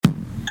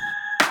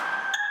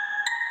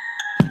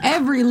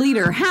Every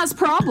leader has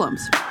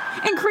problems.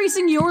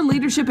 Increasing your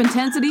leadership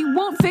intensity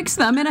won't fix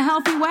them in a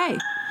healthy way.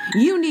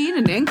 You need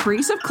an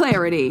increase of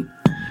clarity.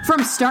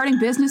 From starting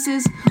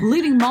businesses,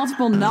 leading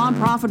multiple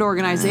nonprofit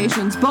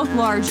organizations, both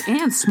large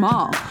and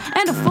small,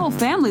 and a full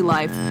family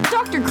life,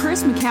 Dr.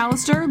 Chris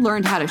McAllister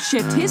learned how to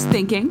shift his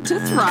thinking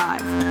to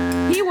thrive.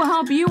 He will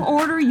help you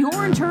order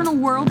your internal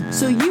world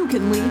so you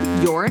can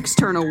lead your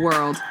external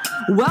world.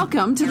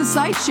 Welcome to the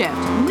Sight Shift,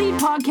 lead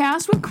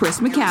podcast with Chris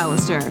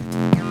McAllister.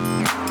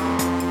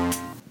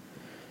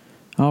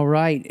 All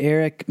right,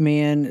 Eric,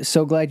 man,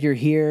 so glad you're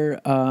here.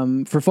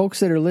 For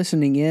folks that are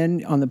listening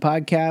in on the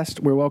podcast,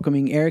 we're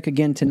welcoming Eric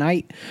again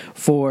tonight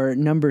for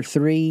number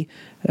 3.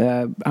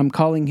 I'm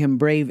calling him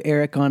Brave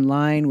Eric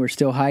online. We're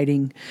still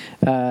hiding.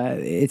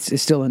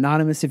 It's still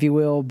anonymous, if you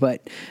will,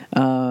 but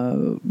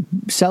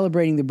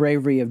celebrating the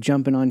bravery of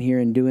jumping on here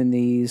and doing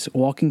these,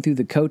 walking through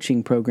the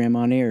coaching program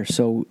on air.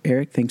 So,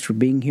 Eric, thanks for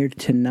being here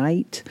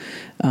tonight.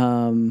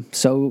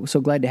 So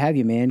glad to have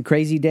you, man.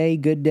 Crazy day,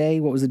 good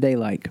day. What was the day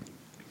like?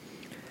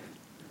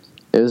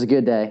 It was a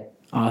good day.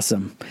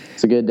 Awesome.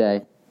 It's a good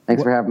day.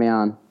 Thanks for having me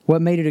on.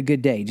 What made it a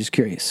good day? Just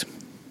curious.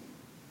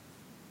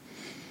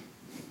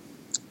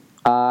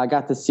 I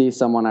got to see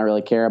someone I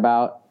really care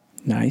about.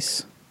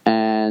 Nice.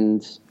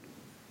 And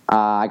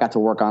I got to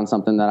work on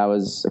something that I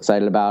was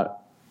excited about.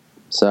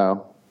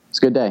 So it's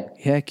a good day.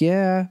 Heck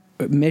yeah.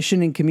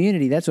 Mission and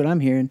community. That's what I'm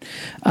hearing.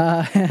 So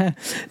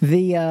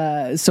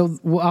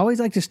I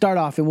always like to start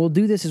off, and we'll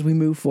do this as we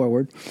move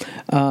forward.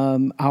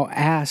 I'll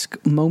ask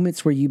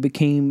moments where you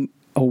became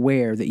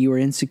aware that you were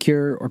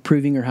insecure or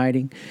proving or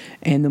hiding.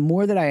 And the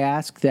more that I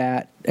ask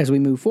that as we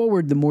move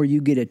forward, the more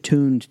you get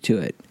attuned to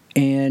it.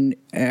 And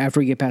after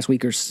we get past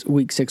week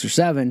 6 or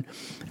 7,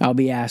 I'll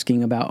be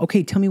asking about,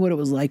 okay, tell me what it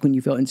was like when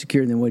you felt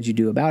insecure, and then what did you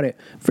do about it?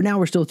 For now,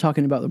 we're still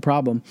talking about the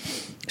problem.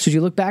 So as you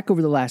look back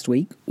over the last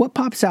week, what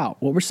pops out?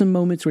 What were some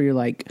moments where you're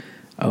like,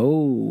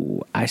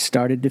 oh, I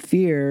started to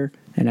fear,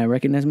 and I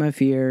recognize my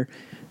fear,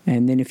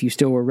 and then if you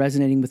still were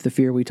resonating with the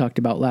fear we talked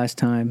about last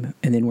time,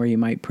 and then where you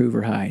might prove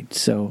or hide.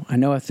 So I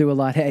know I threw a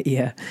lot at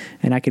you,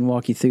 and I can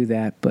walk you through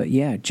that, but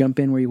yeah, jump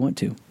in where you want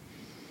to.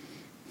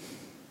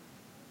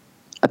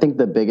 I think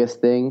the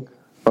biggest thing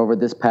over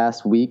this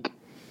past week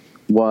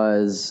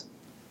was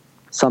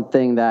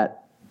something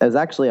that is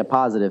actually a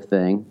positive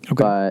thing,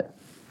 but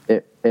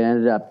it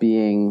ended up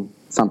being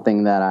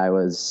something that I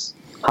was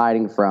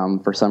hiding from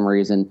for some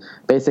reason.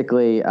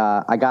 Basically,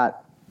 I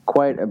got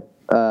quite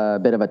a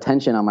bit of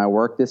attention on my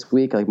work this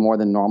week, like more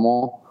than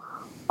normal,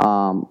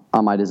 on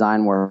my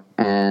design work.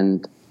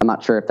 And I'm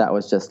not sure if that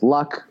was just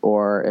luck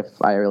or if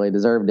I really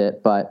deserved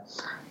it, but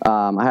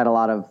I had a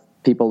lot of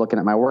people looking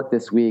at my work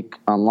this week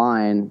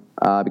online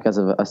because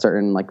of a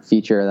certain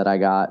feature that I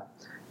got.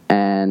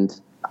 And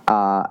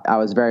I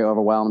was very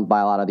overwhelmed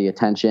by a lot of the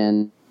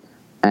attention.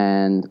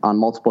 And on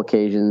multiple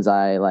occasions,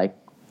 I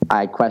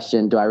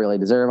questioned, do I really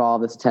deserve all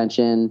this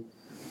attention?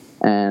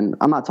 And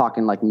I'm not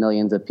talking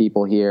millions of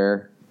people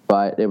here,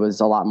 but it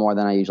was a lot more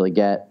than I usually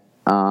get.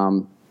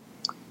 And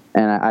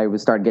I would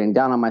start getting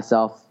down on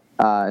myself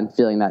and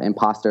feeling that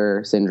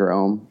imposter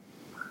syndrome.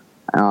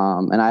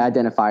 And I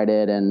identified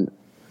it, and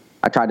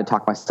I tried to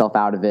talk myself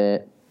out of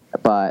it.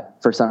 But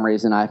for some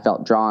reason, I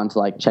felt drawn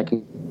to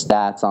checking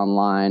stats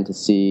online to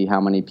see how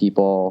many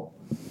people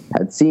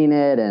had seen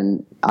it.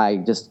 And I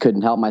just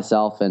couldn't help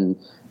myself. And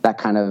that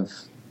kind of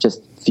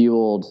just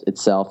fueled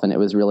itself. And it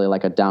was really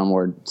like a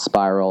downward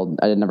spiral.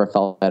 I never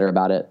felt better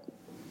about it.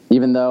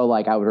 Even though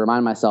I would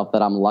remind myself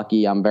that I'm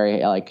lucky, I'm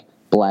very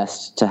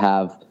blessed to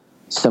have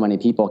so many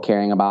people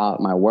caring about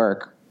my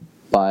work,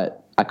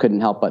 but I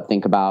couldn't help but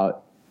think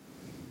about,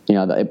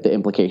 the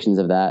implications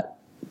of that.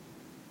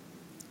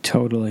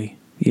 Totally.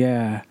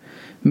 Yeah.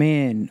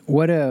 Man,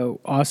 what a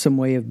awesome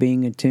way of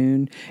being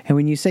attuned. And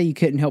when you say you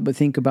couldn't help but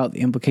think about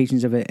the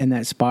implications of it and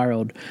that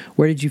spiraled,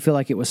 where did you feel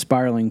like it was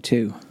spiraling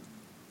to?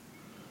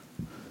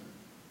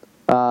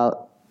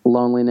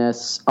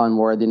 Loneliness,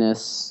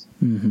 unworthiness.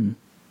 Mm-hmm.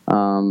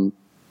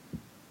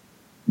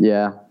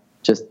 Yeah,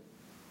 just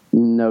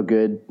no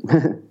good,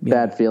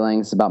 bad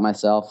feelings about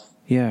myself.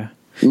 Yeah.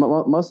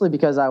 Mostly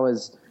because I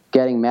was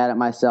getting mad at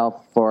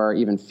myself for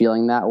even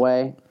feeling that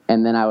way.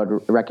 And then I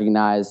would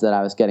recognize that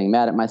I was getting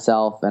mad at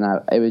myself, and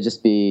it would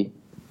just be,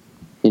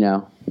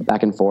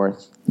 back and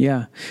forth.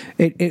 Yeah.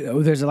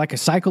 There's a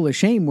cycle of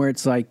shame where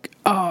it's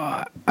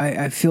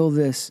I feel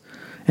this,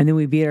 and then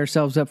we beat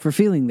ourselves up for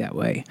feeling that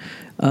way.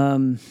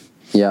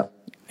 Yeah.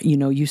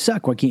 You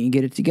suck. Why can't you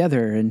get it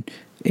together? And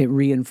it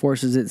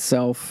reinforces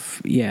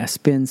itself. Yeah,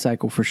 spin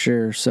cycle for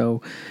sure.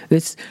 So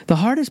it's the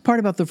hardest part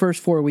about the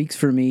first 4 weeks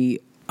for me,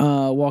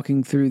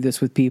 walking through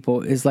this with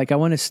people, is I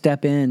want to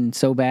step in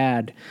so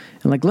bad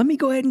and let me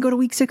go ahead and go to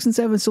week 6 and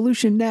 7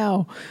 solution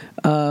now.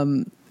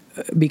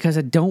 Because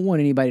I don't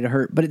want anybody to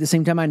hurt. But at the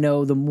same time, I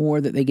know the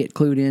more that they get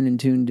clued in and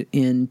tuned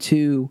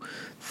into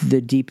the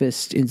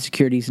deepest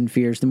insecurities and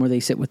fears, the more they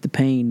sit with the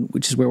pain,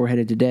 which is where we're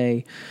headed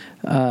today,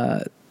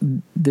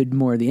 the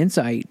more the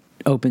insight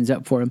opens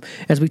up for them.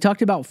 As we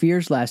talked about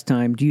fears last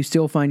time, do you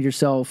still find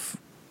yourself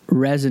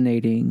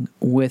resonating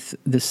with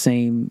the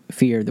same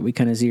fear that we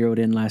kind of zeroed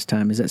in last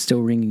time. Is that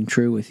still ringing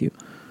true with you?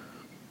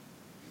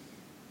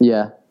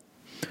 Yeah.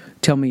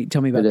 Tell me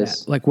about It that.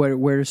 is. Like,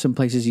 where are some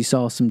places you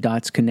saw some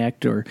dots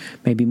connect, or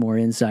maybe more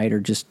insight, or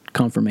just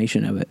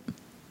confirmation of it?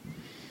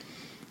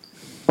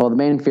 Well, the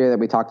main fear that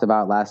we talked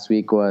about last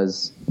week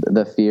was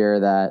the fear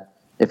that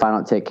if I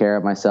don't take care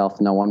of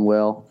myself, no one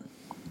will.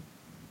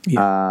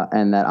 Yeah.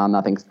 And that I'm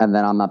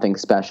nothing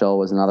special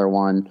was another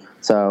one.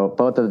 So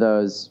both of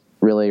those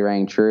really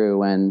rang true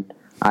when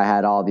I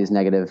had all these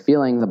negative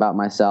feelings about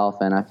myself,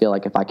 and I feel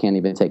like if I can't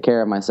even take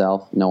care of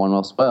myself, no one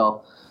else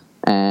will.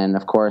 And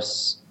of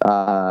course,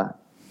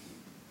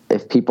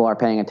 if people are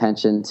paying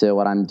attention to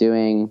what I'm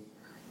doing,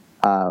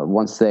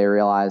 once they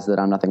realize that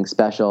I'm nothing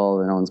special,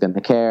 then no one's going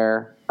to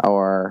care.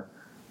 Or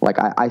like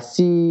I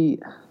see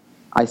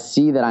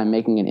that I'm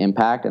making an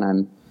impact, and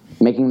I'm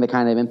making the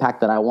kind of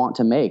impact that I want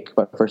to make.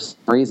 But for some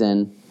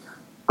reason,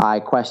 I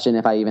question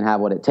if I even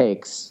have what it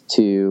takes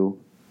to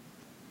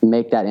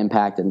make that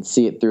impact and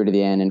see it through to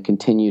the end and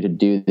continue to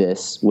do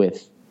this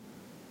with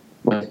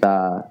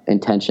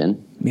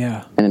intention.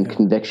 Yeah. And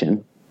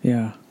conviction.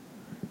 Yeah.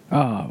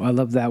 Oh, I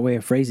love that way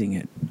of phrasing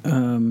it.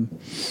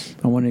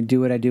 I want to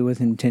do what I do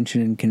with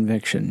intention and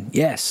conviction.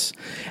 Yes.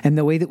 And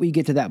the way that we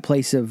get to that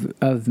place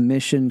of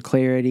mission,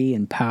 clarity,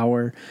 and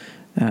power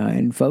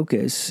and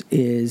focus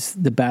is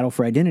the battle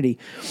for identity.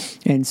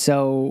 And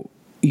so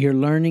you're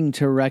learning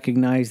to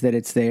recognize that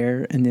it's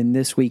there. And then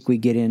this week we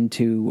get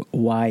into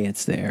why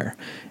it's there.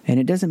 And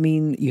it doesn't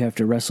mean you have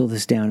to wrestle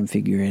this down and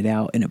figure it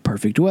out in a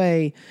perfect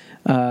way.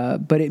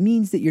 But it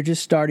means that you're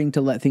just starting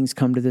to let things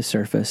come to the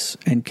surface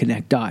and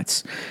connect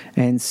dots.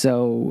 And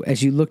so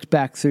as you looked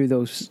back through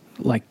those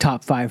like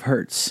top 5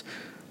 hurts,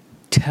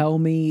 tell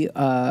me,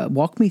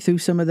 walk me through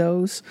some of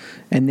those,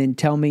 and then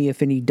tell me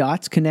if any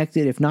dots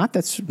connected. If not,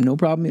 that's no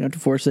problem. You don't have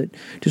to force it.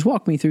 Just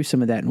walk me through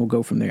some of that and we'll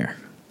go from there.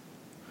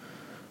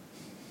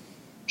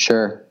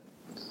 Sure.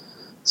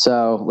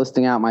 So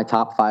listing out my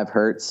top 5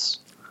 hurts,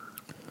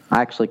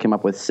 I actually came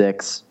up with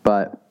 6,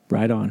 but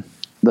right on.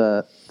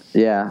 The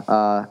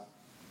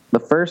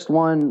first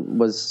one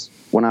was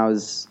when I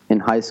was in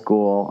high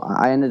school.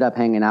 I ended up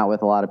hanging out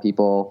with a lot of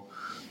people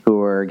who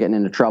were getting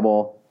into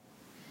trouble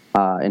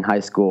in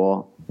high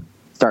school,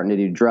 starting to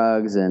do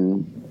drugs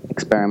and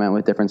experiment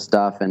with different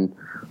stuff. And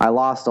I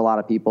lost a lot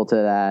of people to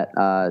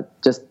that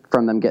just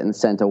from them getting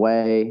sent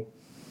away.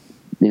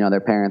 You know,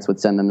 their parents would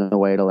send them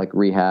away to like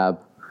rehab.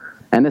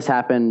 And this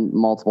happened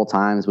multiple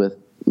times with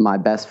my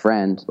best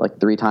friend. Like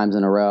 3 times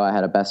in a row, I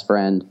had a best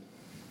friend,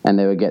 and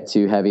they would get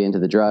too heavy into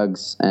the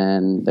drugs,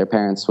 and their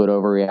parents would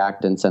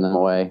overreact and send them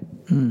away.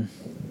 So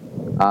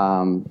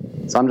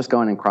I'm just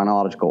going in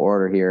chronological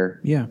order here.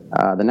 Yeah.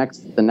 The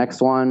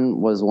next one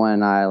was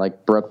when I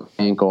like broke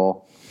my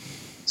ankle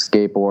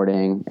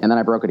skateboarding, and then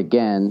I broke it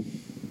again.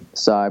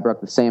 So I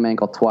broke the same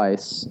ankle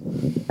twice,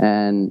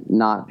 and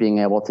not being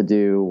able to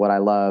do what I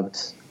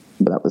loved,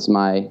 that was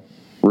my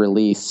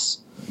release,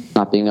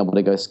 not being able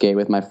to go skate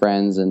with my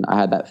friends, and I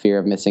had that fear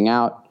of missing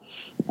out,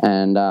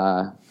 and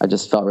I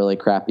just felt really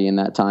crappy in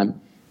that time.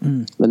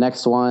 The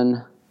next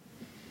one,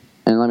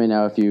 and let me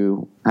know if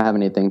you have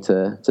anything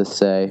to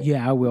say.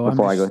 Yeah, I will.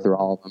 Before I go through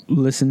all of them.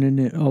 Listening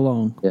it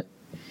along. Yeah.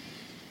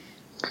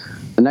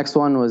 The next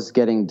one was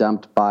getting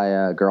dumped by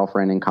a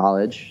girlfriend in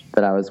college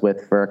that I was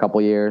with for a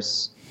couple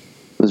years.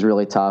 It was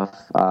really tough.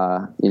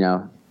 You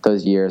know,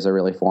 those years are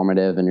really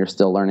formative, and you're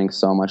still learning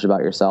so much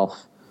about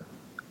yourself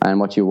and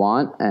what you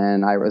want.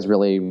 And I was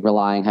really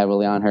relying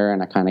heavily on her,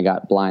 and I kind of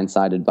got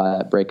blindsided by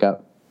that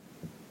breakup.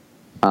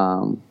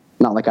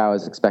 Not like I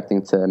was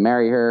expecting to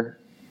marry her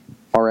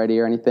already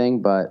or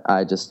anything, but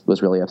I just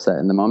was really upset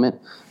in the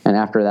moment. And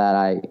after that,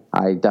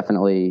 I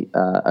definitely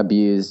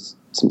abused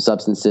some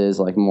substances,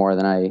 like more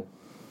than I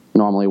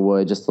normally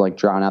would, just to like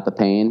drown out the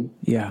pain.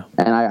 Yeah.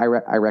 And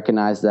I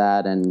recognized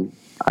that, and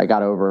I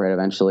got over it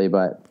eventually,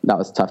 but that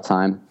was a tough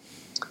time.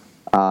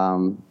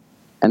 And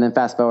then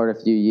fast forward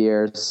a few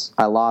years,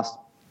 I lost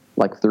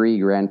like 3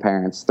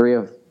 grandparents, 3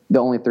 of the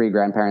only 3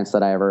 grandparents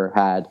that I ever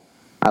had.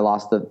 I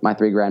lost my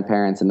 3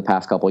 grandparents in the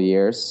past couple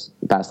years,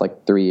 the past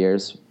like 3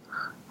 years.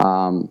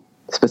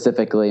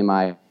 Specifically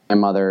my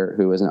mother,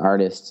 who was an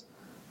artist,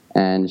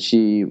 and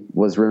she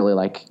was really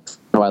like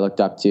who I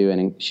looked up to,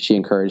 and she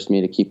encouraged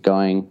me to keep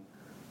going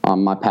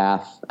on my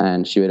path,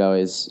 and she would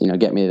always, you know,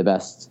 get me the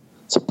best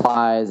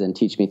supplies and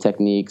teach me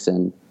techniques,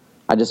 and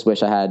I just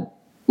wish I had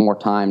more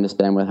time to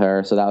spend with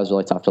her. So that was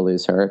really tough to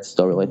lose her. It's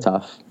still really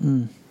tough.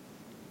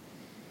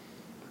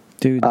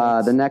 Dude,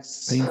 the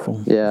next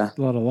painful. Yeah.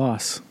 A lot of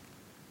loss.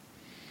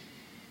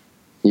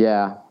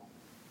 Yeah.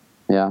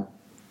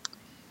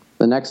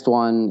 The next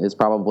one is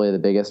probably the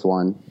biggest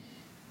one.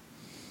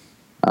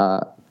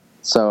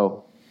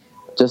 So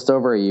just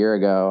over a year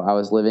ago, I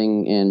was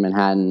living in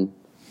Manhattan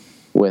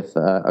with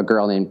a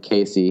girl named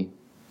Casey,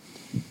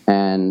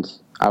 and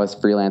I was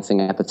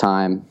freelancing at the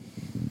time,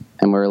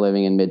 and we were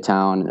living in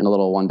Midtown in a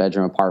little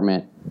 1-bedroom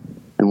apartment.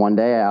 And one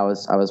day I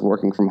was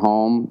working from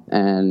home,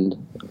 and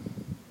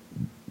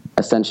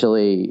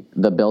essentially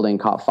the building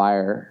caught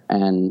fire,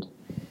 and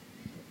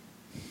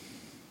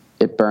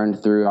it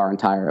burned through our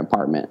entire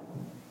apartment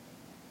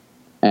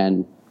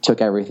and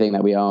took everything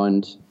that we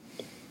owned,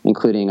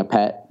 including a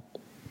pet.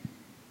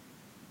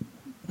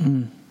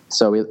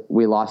 So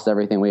we lost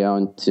everything we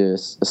owned to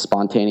a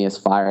spontaneous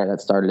fire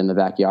that started in the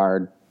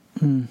backyard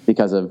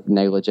because of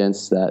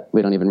negligence that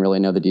we don't even really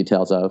know the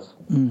details of.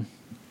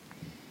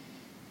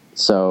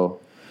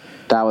 So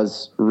that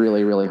was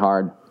really, really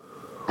hard,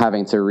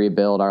 having to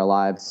rebuild our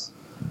lives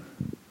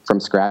from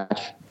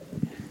scratch.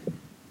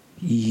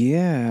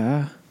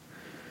 Yeah.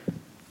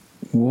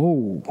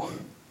 Whoa.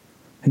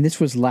 And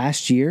this was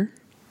last year?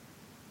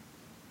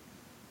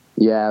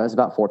 Yeah, it was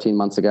about 14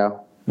 months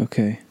ago.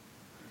 Okay.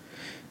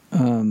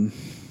 And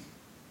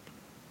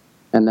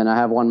then I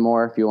have one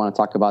more if you want to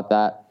talk about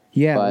that.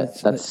 Yeah,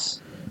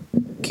 but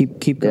keep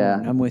going. Yeah.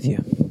 I'm with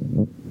you.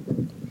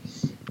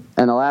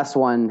 And the last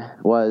one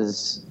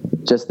was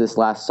just this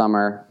last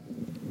summer.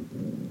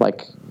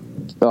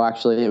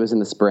 Actually, it was in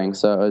the spring,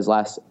 so it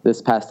was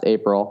this past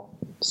April,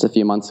 just a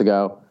few months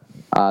ago.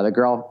 The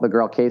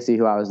girl Casey,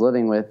 who I was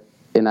living with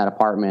in that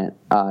apartment,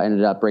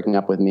 ended up breaking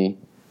up with me,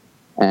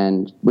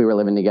 and we were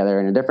living together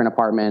in a different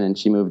apartment, and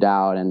she moved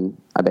out, and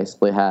I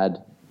basically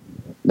had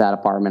that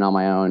apartment on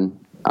my own.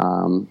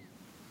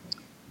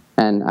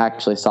 And I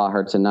actually saw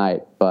her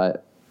tonight,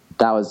 but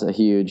that was a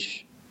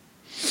huge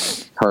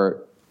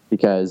hurt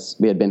because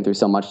we had been through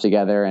so much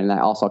together, and that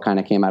also kind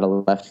of came out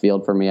of left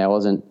field for me. I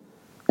wasn't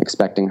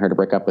expecting her to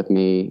break up with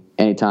me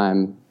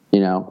anytime.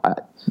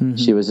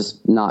 She was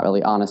just not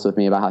really honest with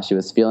me about how she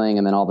was feeling,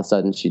 and then all of a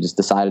sudden she just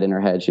decided in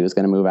her head she was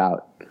going to move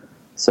out.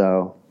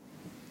 So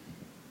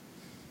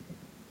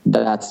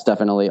that's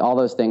definitely, all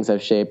those things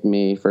have shaped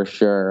me for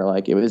sure.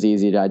 Like, it was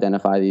easy to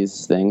identify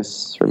these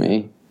things for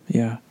me.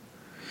 Yeah.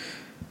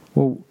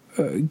 Well,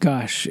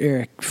 gosh,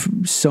 Eric,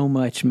 so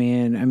much,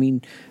 man. I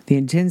mean, the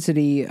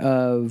intensity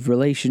of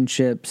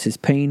relationships is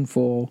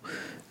painful,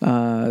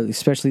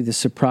 especially the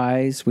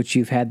surprise, which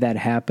you've had that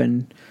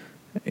happen.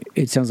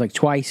 It sounds like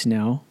twice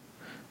now.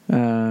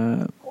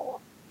 And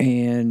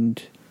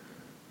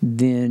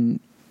then,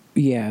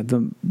 yeah,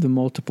 the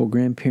multiple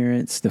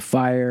grandparents, the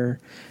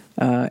fire,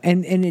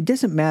 and it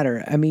doesn't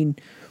matter. I mean,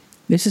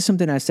 this is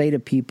something I say to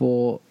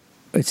people,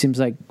 it seems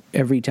like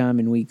every time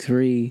in week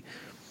 3,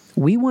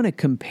 we want to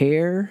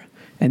compare,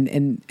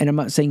 and I'm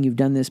not saying you've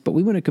done this, but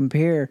we want to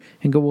compare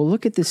and go, well,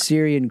 look at the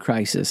Syrian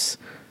crisis.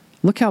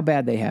 Look how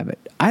bad they have it.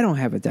 I don't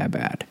have it that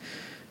bad.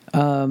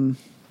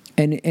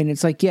 And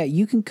it's like, yeah,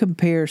 you can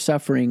compare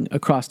suffering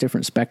across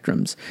different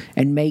spectrums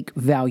and make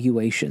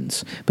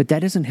valuations, but that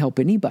doesn't help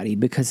anybody,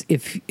 because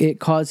if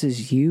it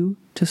causes you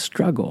to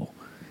struggle,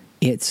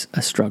 it's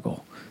a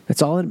struggle.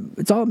 It's all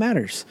that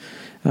matters.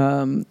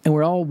 And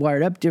we're all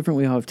wired up different.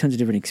 We all have tons of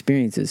different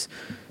experiences,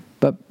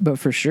 but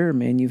for sure,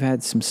 man, you've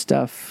had some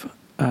stuff,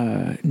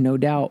 no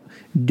doubt,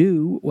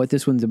 do what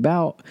this one's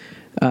about,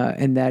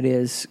 and that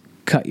is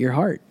cut your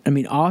heart. I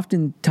mean,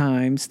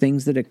 oftentimes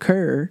things that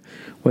occur,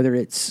 whether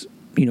it's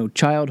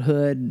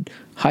childhood,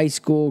 high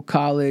school,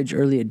 college,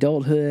 early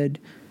adulthood,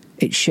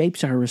 it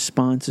shapes our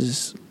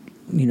responses,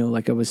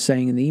 like I was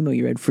saying in the email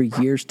you read, for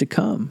years to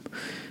come.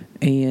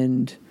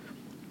 And,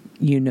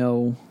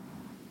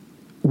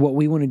 what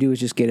we want to do is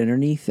just get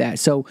underneath that.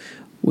 So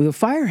when the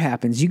fire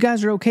happens, you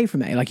guys are okay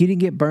from that. Like, you didn't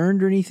get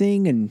burned or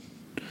anything, and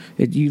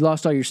you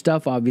lost all your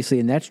stuff, obviously,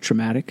 and that's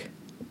traumatic.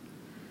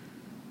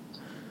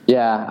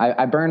 Yeah,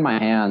 I burned my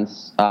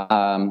hands.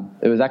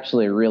 It was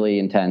actually really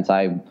intense.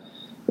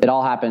 It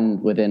all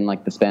happened within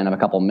the span of a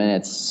couple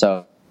minutes.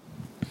 So,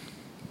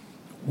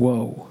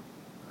 whoa,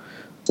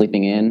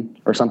 sleeping in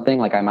or something.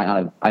 Like, I might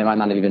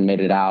not have even made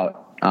it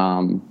out.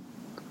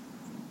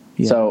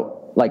 Yeah. So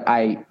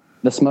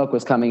the smoke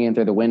was coming in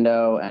through the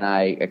window, and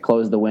I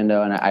closed the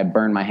window, and I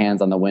burned my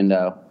hands on the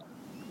window.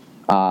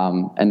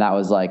 And that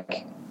was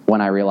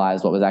when I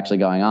realized what was actually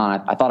going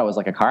on. I thought it was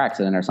a car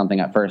accident or something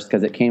at first,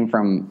 because it came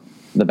from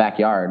the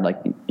backyard.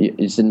 It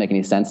just didn't make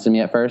any sense to me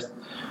at first.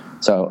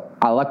 So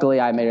luckily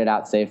I made it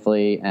out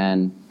safely,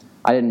 and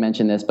I didn't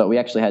mention this, but we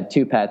actually had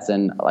 2 pets,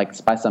 and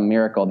by some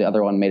miracle, the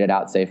other one made it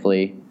out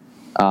safely.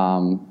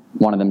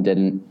 One of them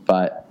didn't,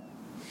 but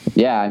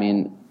yeah, I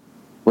mean,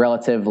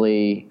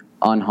 relatively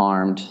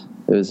unharmed.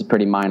 It was a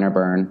pretty minor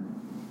burn.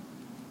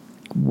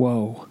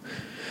 Whoa.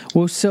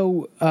 Well,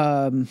 so,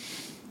 I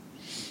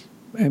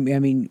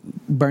mean,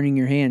 burning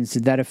your hands,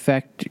 did that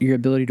affect your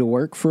ability to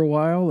work for a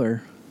while,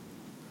 or?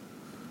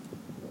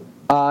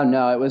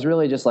 No, it was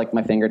really just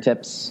my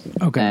fingertips.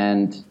 Okay.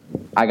 And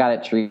I got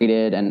it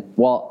treated, and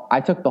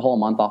I took the whole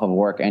month off of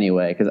work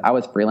anyway, because I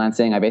was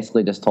freelancing. I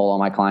basically just told all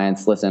my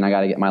clients, listen, I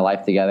got to get my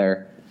life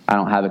together. I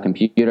don't have a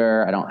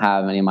computer. I don't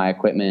have any of my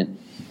equipment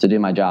to do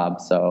my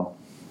job. So.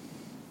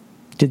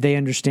 Did they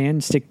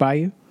understand, stick by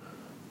you?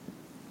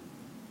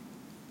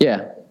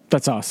 Yeah.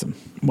 That's awesome.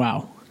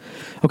 Wow.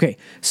 Okay.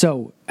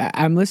 So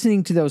I'm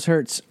listening to those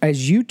hurts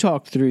as you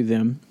talk through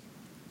them.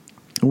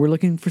 We're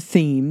looking for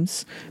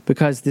themes,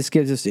 because this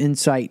gives us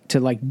insight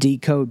to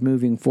decode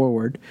moving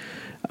forward.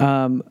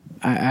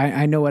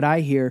 I know what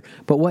I hear,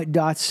 but what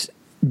dots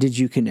did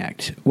you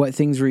connect? What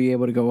things were you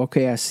able to go,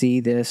 okay, I see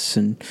this,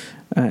 and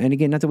And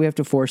again, not that we have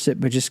to force it,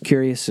 but just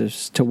curious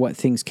as to what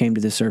things came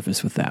to the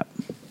surface with that.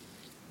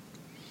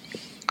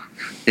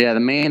 Yeah, the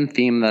main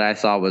theme that I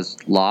saw was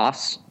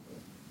loss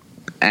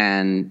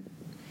and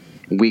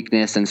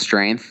weakness and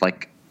strength,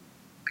 like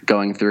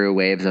going through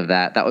waves of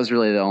that. That was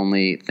really the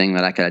only thing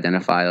that I could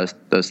identify,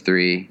 those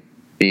three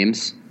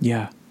themes.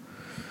 Yeah.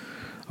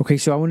 Okay,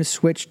 so I want to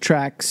switch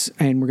tracks,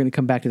 and we're going to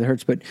come back to the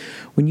Hurts. But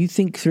when you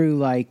think through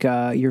like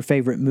your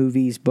favorite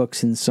movies,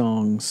 books, and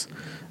songs,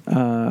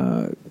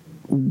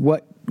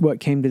 what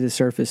came to the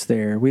surface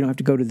there? We don't have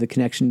to go to the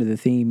connection to the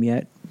theme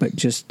yet, but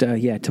just tell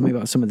me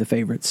about some of the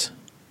favorites.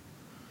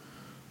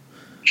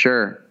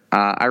 Sure.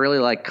 I really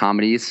like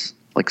comedies,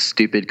 like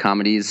stupid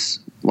comedies,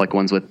 like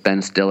ones with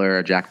Ben Stiller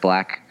or Jack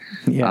Black.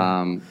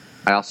 Yeah.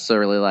 I also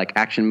really like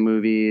action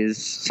movies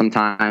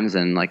sometimes,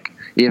 and like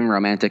even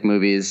romantic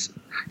movies.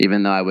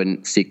 Even though I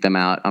wouldn't seek them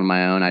out on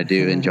my own, I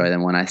do enjoy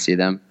them when I see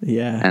them.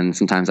 Yeah. And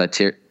sometimes I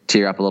tear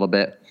up a little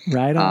bit.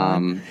 Right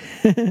on.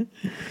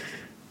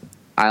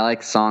 I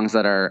like songs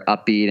that are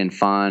upbeat and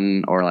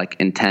fun or like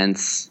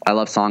intense. I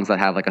love songs that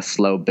have like a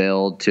slow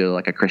build to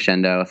like a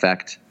crescendo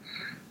effect.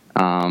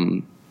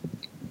 I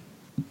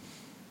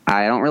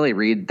don't really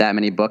read that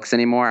many books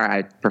anymore.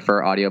 I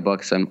prefer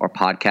audiobooks or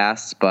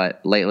podcasts,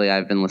 but lately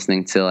I've been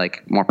listening to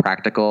like more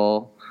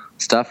practical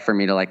stuff for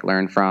me to like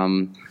learn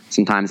from,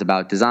 sometimes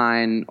about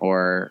design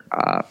or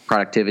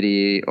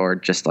productivity or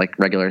just like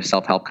regular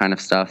self-help kind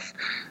of stuff.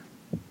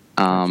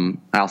 I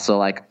also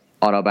like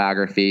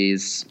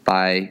autobiographies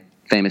by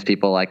famous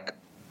people, like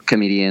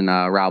comedian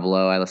Rob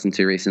Lowe I listened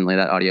to recently.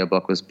 That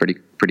audiobook was pretty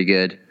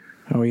good.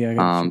 Oh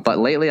yeah. But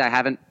lately I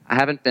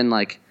haven't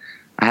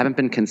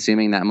been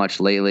consuming that much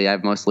lately.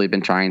 I've mostly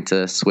been trying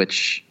to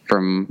switch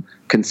from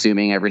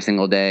consuming every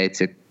single day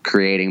to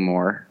creating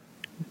more.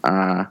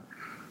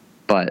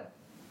 But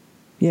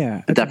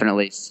yeah,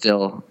 definitely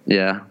still,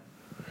 yeah.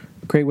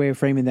 Great way of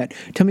framing that.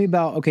 Tell me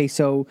about, okay,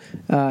 so,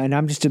 and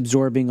I'm just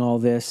absorbing all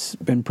this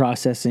and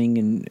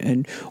processing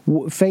and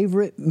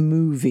favorite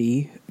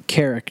movie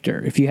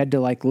character. If you had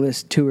to like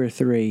list 2 or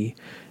 3,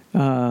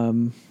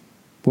 what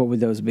would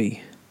those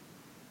be?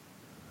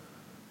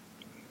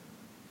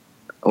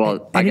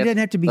 Well, and it doesn't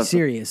have to be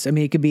serious. I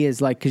mean, it could be as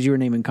like, because you were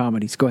naming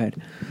comedies. Go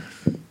ahead.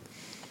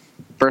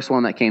 First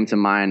one that came to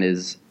mind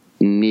is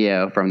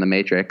Neo from The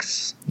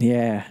Matrix.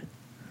 Yeah.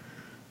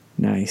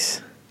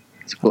 Nice.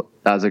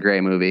 That was a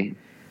great movie.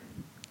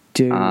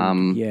 Dude,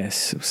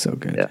 yes. It was so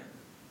good. Yeah.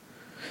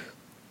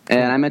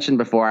 And I mentioned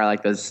before, I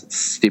like those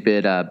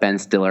stupid Ben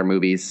Stiller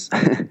movies.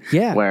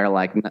 Yeah. Where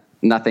like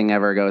nothing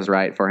ever goes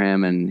right for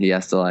him and he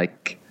has to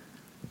like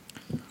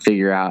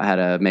figure out how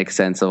to make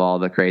sense of all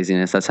the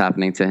craziness that's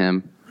happening to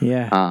him.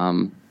 Yeah.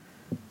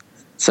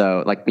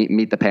 So like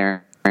Meet the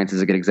Parents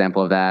is a good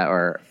example of that,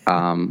 or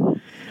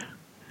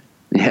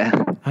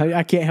yeah.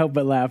 I can't help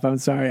but laugh. I'm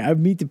sorry. I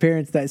Meet the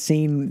Parents, that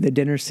scene, the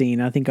dinner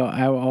scene. I think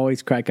I will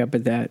always crack up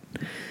at that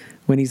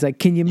when he's like,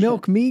 "Can you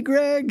milk me,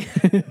 Greg?"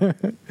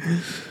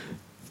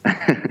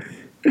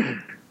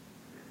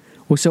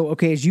 Well, so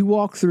okay, as you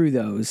walk through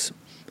those,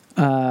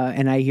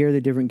 and I hear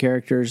the different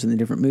characters and the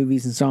different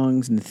movies and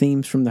songs and the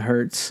themes from the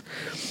Hurts,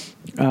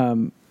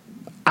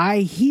 I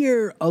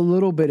hear a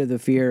little bit of the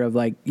fear of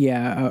like,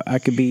 yeah, I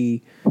could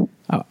be.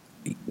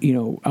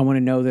 I want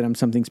to know that I'm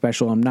something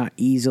special. I'm not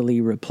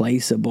easily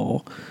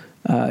replaceable,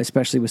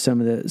 especially with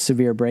some of the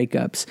severe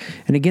breakups.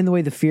 And again, the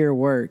way the fear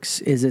works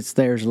is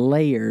there's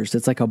layers.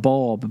 It's like a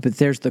bulb, but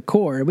there's the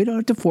core. We don't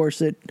have to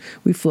force it.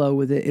 We flow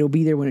with it. It'll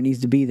be there when it needs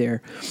to be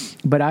there.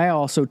 But I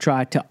also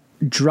try to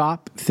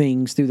drop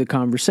things through the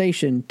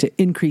conversation to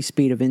increase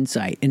speed of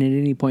insight. And at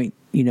any point,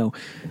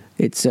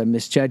 it's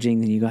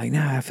misjudging, then you go like,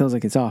 nah, it feels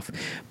like it's off.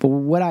 But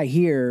what I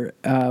hear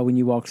when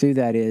you walk through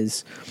that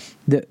is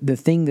the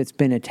thing that's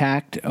been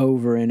attacked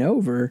over and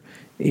over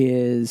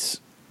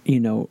is,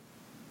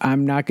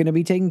 I'm not going to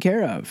be taken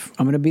care of.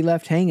 I'm going to be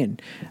left hanging.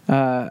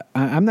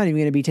 I'm not even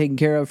going to be taken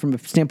care of from a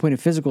standpoint of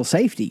physical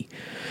safety.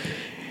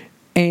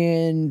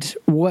 And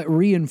what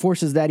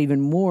reinforces that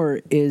even more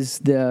is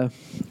the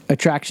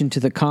attraction to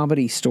the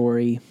comedy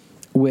story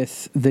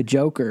with the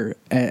Joker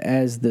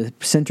as the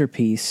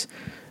centerpiece.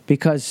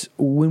 Because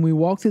when we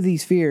walk through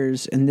these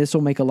fears, and this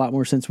will make a lot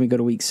more sense when we go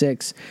to week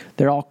 6,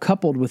 they're all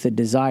coupled with a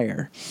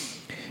desire.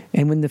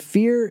 And when the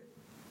fear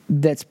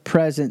that's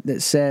present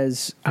that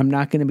says, I'm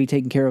not going to be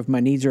taken care of, my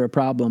needs are a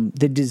problem,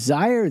 the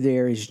desire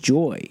there is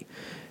joy.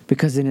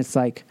 Because then it's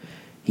like,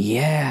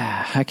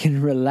 yeah, I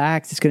can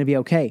relax, it's going to be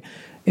okay.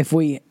 If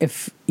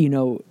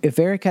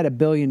Eric had $1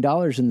 billion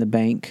in the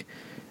bank,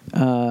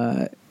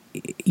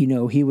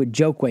 he would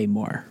joke way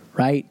more,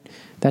 right?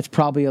 That's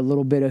probably a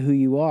little bit of who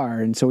you are.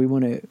 And so we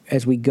want to,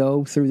 as we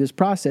go through this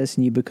process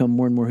and you become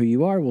more and more who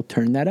you are, we'll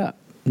turn that up.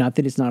 Not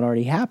that it's not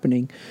already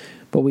happening,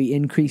 but we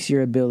increase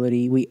your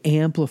ability, we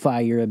amplify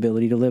your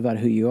ability to live out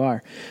who you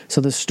are.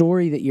 So the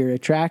story that you're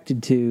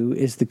attracted to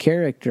is the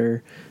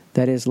character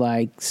that is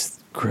like,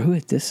 screw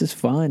it, this is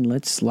fun,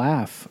 let's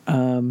laugh.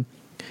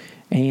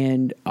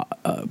 And,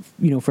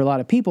 for a lot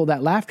of people,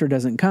 that laughter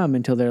doesn't come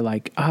until they're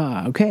like,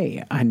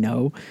 okay, I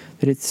know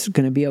that it's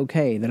going to be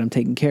okay, that I'm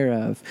taken care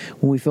of.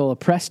 When we feel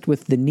oppressed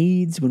with the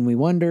needs, when we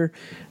wonder,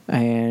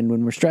 and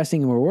when we're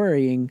stressing and we're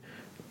worrying,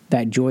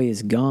 that joy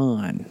is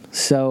gone.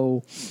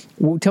 So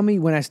tell me,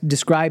 when I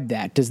describe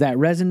that, does that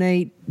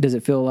resonate? Does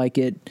it feel like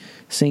it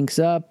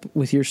syncs up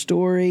with your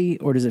story,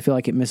 or does it feel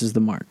like it misses the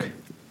mark?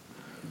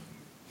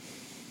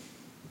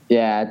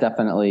 Yeah, it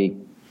definitely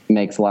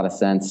makes a lot of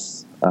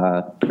sense,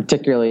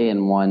 particularly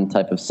in one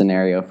type of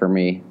scenario for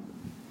me.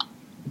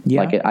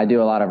 Yeah. Like I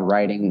do a lot of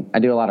writing. I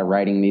do a lot of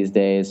writing these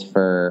days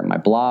for my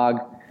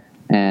blog,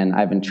 and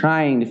I've been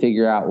trying to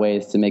figure out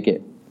ways to make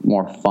it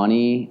more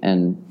funny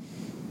and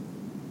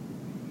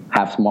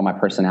have some more of my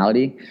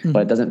personality, mm-hmm.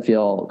 but it doesn't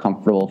feel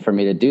comfortable for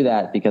me to do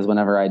that because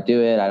whenever I do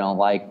it, I don't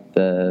like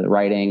the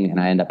writing and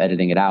I end up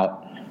editing it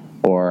out.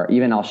 Or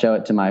even I'll show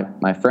it to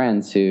my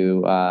friends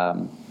who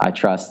I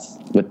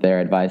trust with their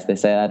advice. They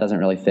say that doesn't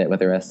really fit with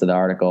the rest of the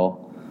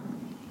article.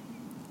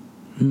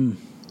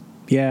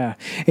 Yeah.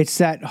 It's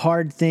that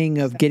hard thing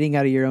of getting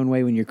out of your own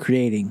way when you're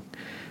creating,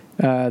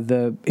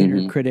 the inner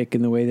mm-hmm. critic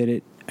and the way that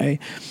it,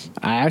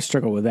 I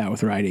struggle with that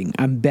with writing.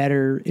 I'm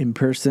better in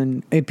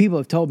person. And people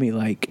have told me,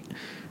 like,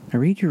 I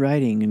read your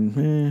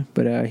writing,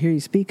 but I hear you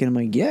speak, and I'm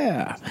like,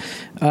 yeah,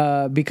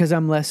 because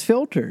I'm less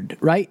filtered,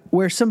 right?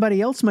 Where somebody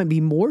else might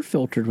be more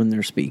filtered when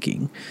they're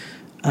speaking.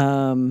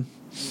 And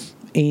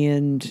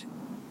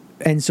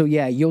so,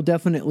 yeah, you'll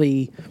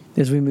definitely,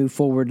 as we move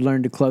forward,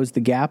 learn to close the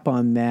gap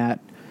on that,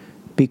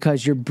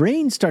 because your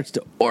brain starts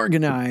to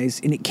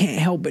organize, and it can't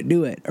help but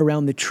do it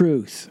around the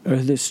truth or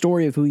the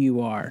story of who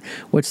you are.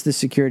 What's the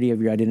security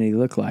of your identity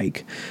look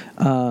like?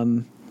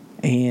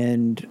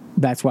 And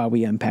that's why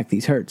we unpack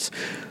these hurts.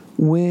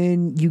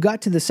 When you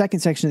got to the second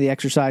section of the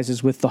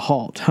exercises with the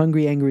HALT,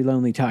 hungry, angry,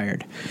 lonely,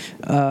 tired,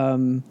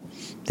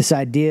 this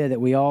idea that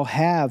we all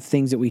have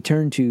things that we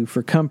turn to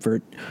for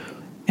comfort,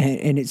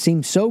 and it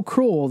seems so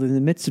cruel that in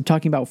the midst of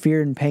talking about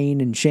fear and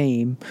pain and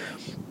shame,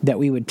 that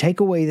we would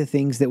take away the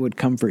things that would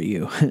comfort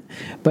you.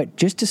 But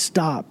just to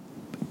stop,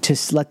 to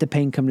let the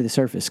pain come to the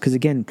surface. Because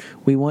again,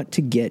 we want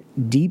to get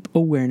deep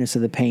awareness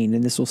of the pain,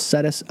 and this will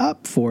set us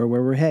up for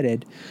where we're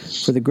headed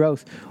for the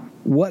growth.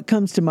 What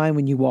comes to mind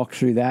when you walk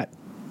through that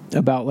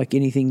about like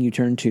anything you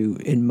turn to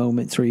in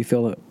moments where you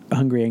feel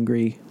hungry,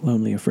 angry,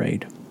 lonely,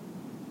 afraid?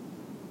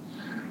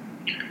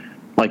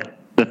 Like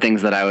the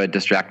things that I would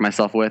distract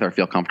myself with or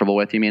feel comfortable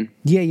with, you mean?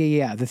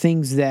 Yeah. The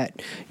things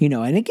that,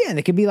 and again,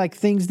 it could be like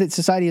things that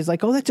society is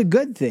like, oh, that's a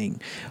good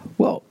thing.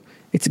 Well,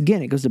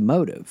 it goes to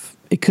motive.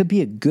 It could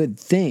be a good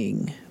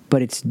thing,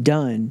 but it's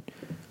done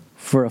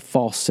for a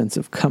false sense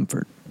of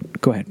comfort.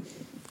 Go ahead.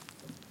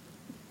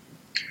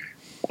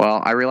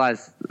 Well, I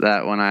realize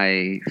that when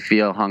I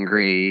feel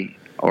hungry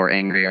or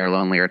angry or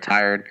lonely or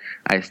tired,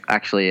 I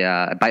actually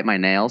bite my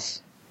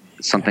nails.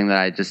 It's something that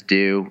I just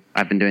do.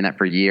 I've been doing that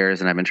for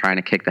years, and I've been trying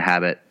to kick the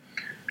habit.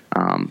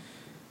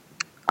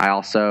 I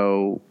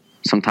also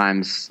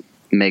sometimes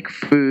make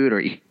food or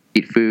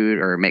eat food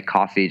or make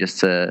coffee just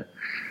to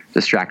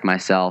distract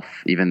myself,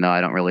 even though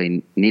I don't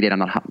really need it.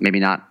 I'm maybe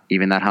not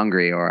even that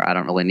hungry, or I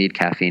don't really need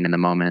caffeine in the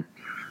moment,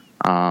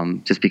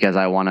 just because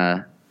I want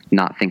to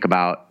not think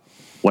about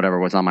whatever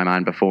was on my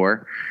mind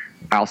before.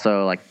 I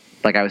also, like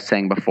I was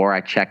saying before,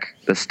 I check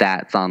the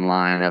stats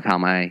online of how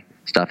my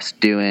stuff's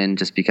doing,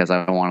 just because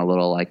I want a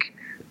little like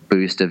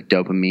boost of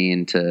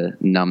dopamine to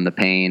numb the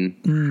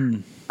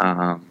pain.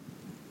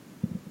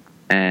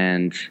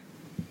 And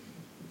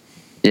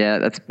yeah,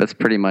 that's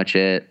pretty much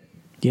it.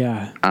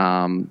 Yeah.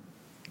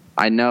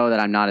 I know that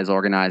I'm not as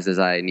organized as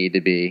I need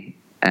to be,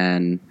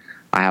 and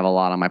I have a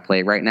lot on my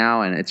plate right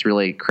now, and it's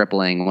really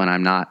crippling when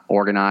I'm not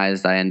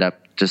organized. I end up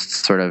just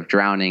sort of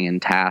drowning in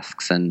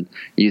tasks and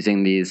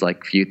using these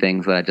like few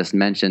things that I just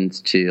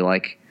mentioned to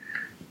like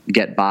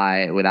get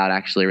by without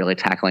actually really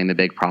tackling the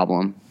big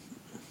problem.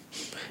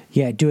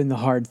 Yeah, doing the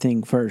hard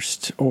thing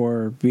first,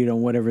 or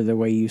whatever the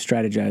way you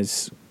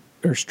strategize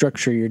or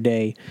structure your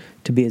day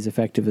to be as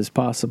effective as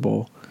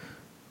possible.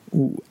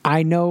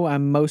 I know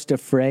I'm most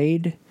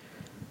afraid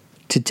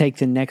to take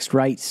the next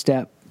right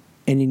step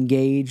and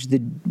engage the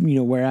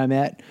where I'm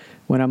at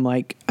when I'm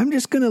like, I'm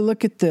just going to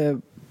look at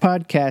the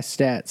podcast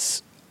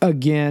stats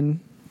again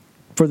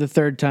for the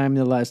third time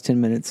in the last 10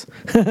 minutes.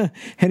 And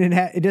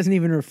it doesn't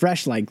even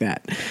refresh like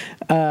that.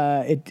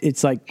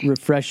 It's like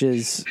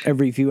refreshes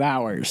every few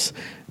hours.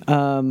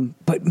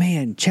 But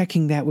man,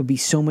 checking that would be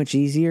so much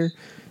easier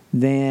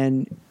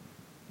than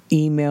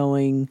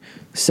emailing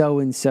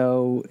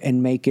so-and-so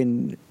and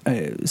making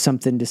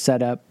something to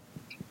set up,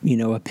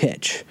 a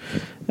pitch.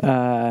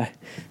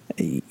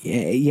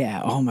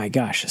 Yeah. Oh my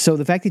gosh. So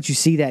the fact that you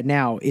see that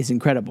now is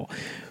incredible.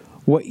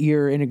 What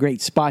you're in a great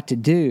spot to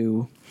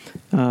do,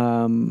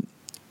 and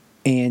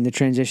the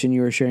transition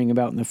you were sharing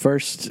about in the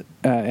first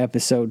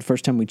episode,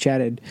 first time we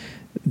chatted,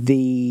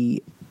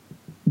 the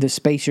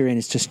space you're in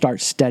is to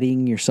start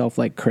studying yourself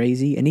like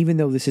crazy. And even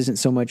though this isn't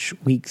so much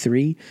week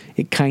 3,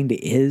 it kind of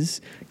is,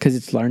 because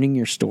it's learning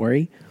your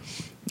story.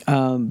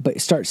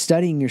 But start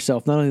studying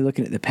yourself, not only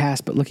looking at the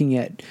past, but looking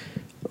at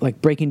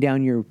like breaking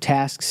down your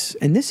tasks.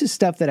 And this is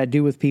stuff that I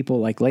do with people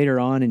like later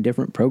on in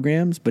different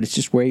programs, but it's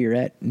just where you're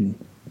at, and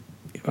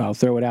I'll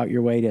throw it out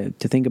your way to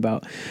think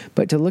about.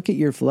 But to look at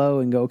your flow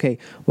and go, okay,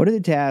 what are the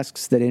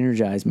tasks that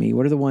energize me?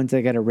 What are the ones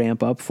I got to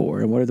ramp up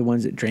for? And what are the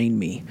ones that drain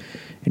me?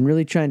 And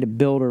really trying to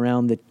build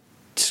around the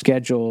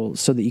schedule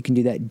so that you can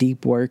do that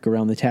deep work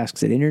around the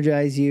tasks that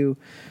energize you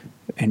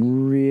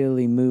and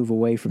really move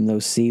away from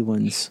those C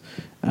ones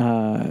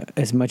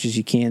as much as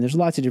you can. There's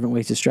lots of different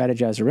ways to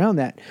strategize around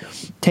that.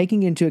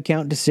 Taking into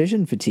account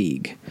decision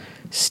fatigue,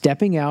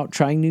 stepping out,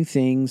 trying new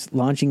things,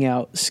 launching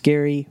out,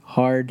 scary,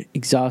 hard,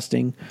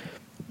 exhausting.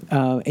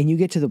 And you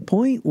get to the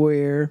point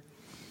where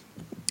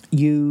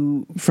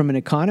you, from an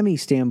economy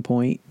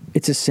standpoint,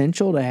 it's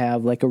essential to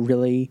have like a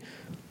really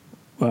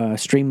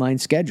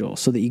streamlined schedule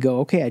so that you go,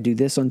 okay, I do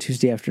this on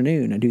Tuesday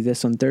afternoon. I do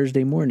this on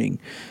Thursday morning.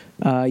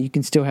 You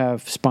can still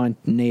have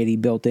spontaneity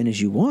built in as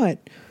you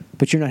want,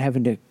 but you're not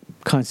having to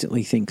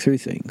constantly think through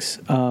things.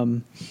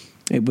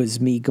 It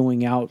was me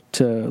going out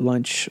to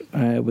lunch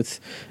with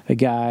a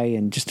guy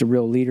and just a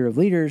real leader of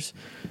leaders,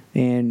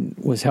 and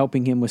was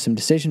helping him with some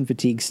decision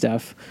fatigue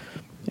stuff.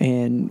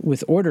 And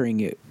with ordering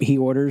it, he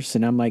orders,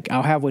 and I'm like,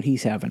 I'll have what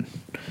he's having.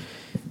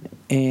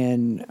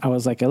 And I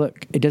was like,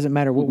 look, it doesn't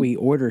matter what we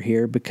order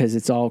here because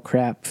it's all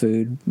crap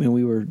food. And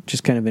we were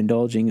just kind of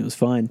indulging. It was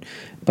fun.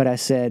 But I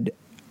said,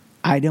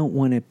 I don't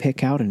want to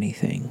pick out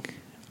anything.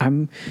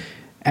 I'm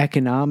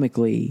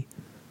economically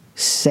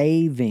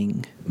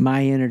saving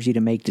my energy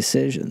to make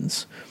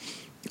decisions.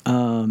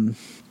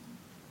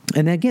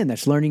 And again,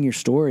 that's learning your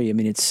story. I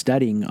mean, it's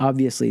studying.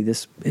 Obviously,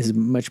 this is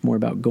much more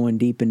about going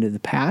deep into the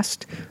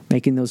past,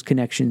 making those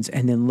connections,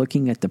 and then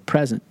looking at the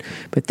present.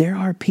 But there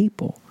are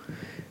people,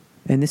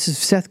 and this is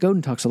Seth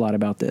Godin talks a lot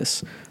about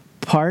this.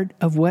 Part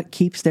of what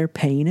keeps their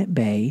pain at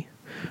bay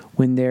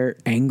when they're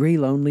angry,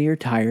 lonely, or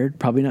tired,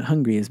 probably not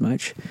hungry as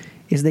much,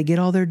 is they get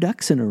all their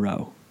ducks in a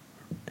row.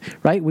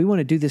 Right? We want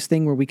to do this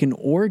thing where we can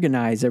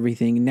organize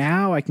everything.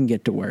 Now I can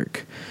get to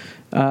work.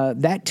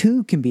 That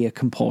too can be a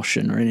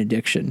compulsion or an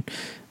addiction.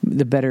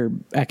 The better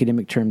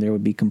academic term there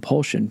would be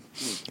compulsion.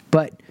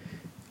 But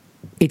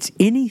it's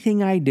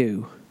anything I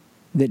do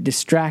that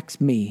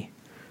distracts me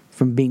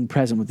from being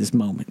present with this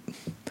moment,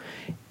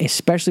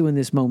 especially when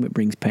this moment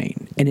brings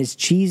pain. And as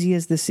cheesy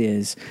as this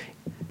is,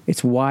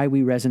 it's why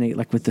we resonate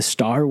like with the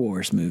Star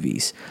Wars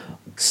movies.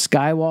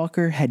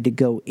 Skywalker had to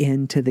go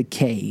into the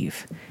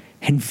cave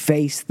and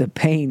face the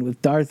pain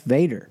with Darth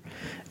Vader.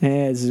 And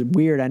it's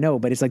weird, I know,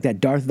 but it's like that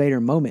Darth Vader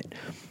moment.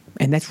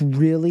 And that's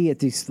really at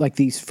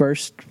these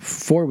first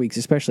 4 weeks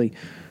especially,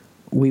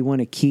 we want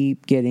to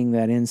keep getting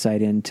that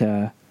insight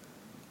into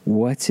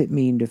what's it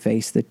mean to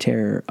face the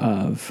terror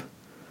of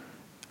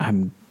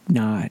I'm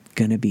not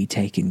going to be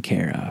taken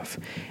care of.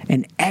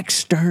 And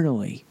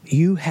externally,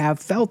 you have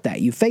felt that.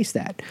 You face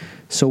that.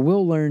 So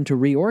we'll learn to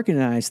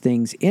reorganize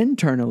things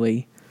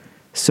internally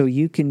so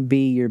you can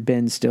be your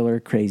Ben Stiller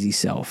crazy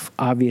self.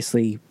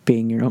 Obviously,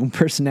 being your own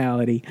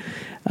personality.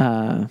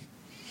 Of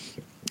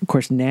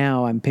course,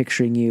 now I'm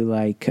picturing you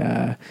like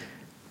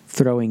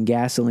throwing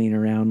gasoline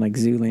around like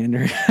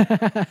Zoolander.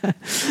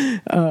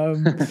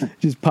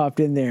 Just popped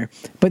in there.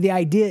 But the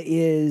idea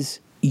is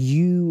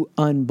you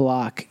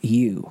unblock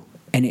you.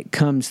 And it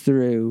comes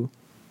through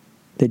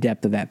the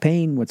depth of that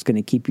pain, what's going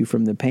to keep you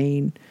from the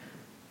pain,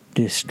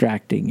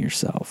 distracting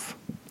yourself.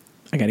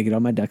 I got to get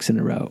all my ducks in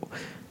a row.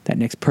 That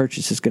next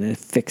purchase is going to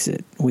fix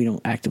it. We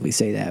don't actively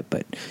say that,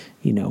 but,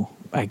 you know,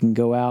 I can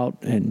go out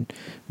and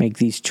make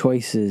these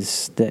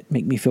choices that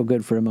make me feel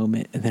good for a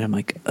moment. And then I'm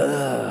like,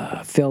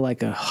 I feel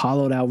like a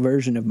hollowed out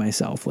version of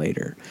myself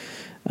later.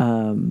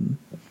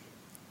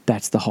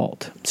 That's the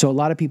halt. So a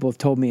lot of people have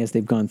told me as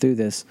they've gone through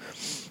this,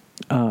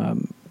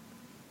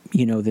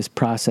 this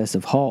process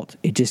of halt,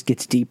 it just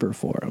gets deeper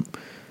for them.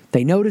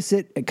 They notice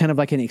it at kind of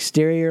like an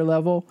exterior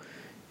level,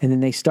 and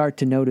then they start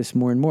to notice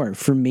more and more.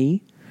 For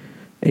me,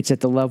 it's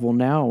at the level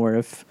now where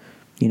if,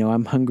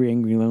 I'm hungry,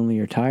 angry, lonely,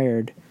 or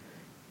tired,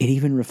 it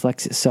even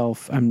reflects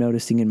itself, I'm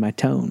noticing in my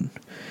tone.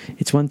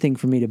 It's one thing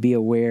for me to be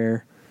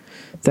aware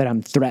that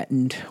I'm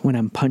threatened when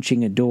I'm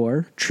punching a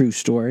door, true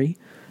story.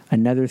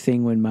 Another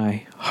thing when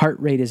my heart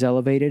rate is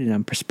elevated and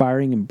I'm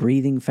perspiring and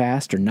breathing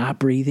fast or not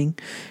breathing,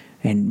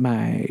 and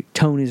my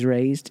tone is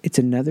raised. It's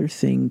another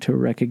thing to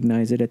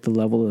recognize it at the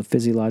level of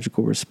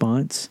physiological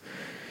response.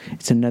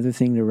 It's another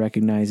thing to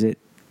recognize it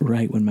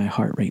right when my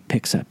heart rate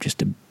picks up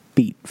just a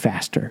beat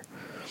faster.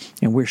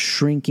 And we're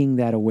shrinking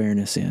that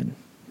awareness in.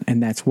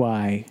 And that's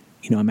why,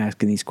 I'm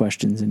asking these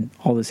questions, and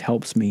all this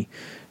helps me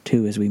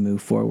too as we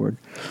move forward.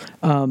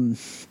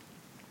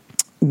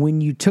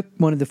 When you took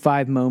one of the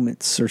 5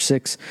 moments or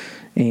 6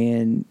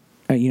 and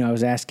I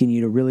was asking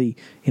you to really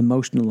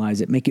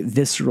emotionalize it, make it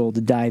visceral,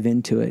 to dive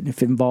into it. And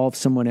if it involves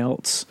someone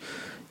else,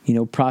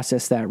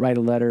 process that, write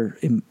a letter,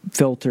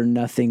 filter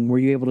nothing. Were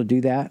you able to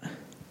do that?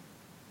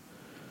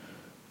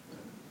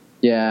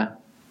 Yeah,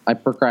 I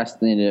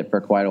procrastinated it for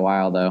quite a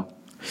while, though.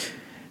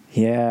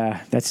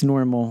 Yeah, that's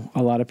normal.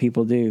 A lot of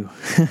people do.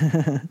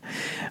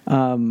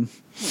 Tell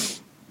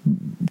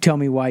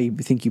me why you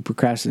think you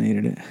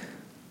procrastinated it.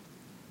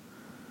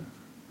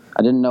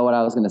 I didn't know what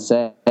I was going to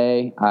say.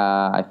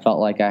 I felt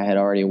like I had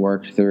already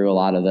worked through a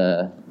lot of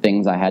the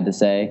things I had to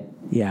say.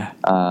 Yeah.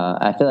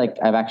 I feel like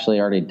I've actually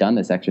already done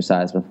this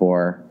exercise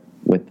before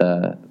with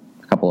a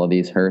couple of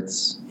these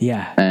hurts.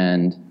 Yeah.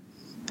 And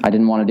I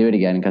didn't want to do it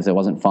again because it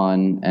wasn't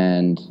fun,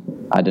 and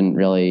I didn't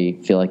really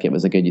feel like it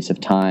was a good use of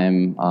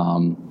time.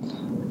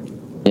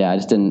 I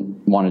just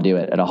didn't want to do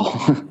it at all.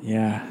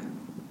 Yeah.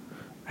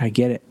 I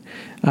get it.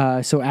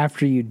 So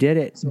after you did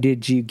it,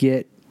 did you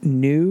get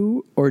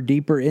new or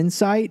deeper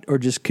insight, or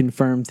just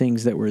confirm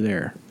things that were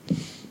there?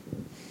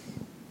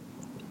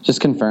 Just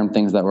confirm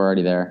things that were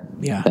already there.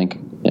 Yeah. I think.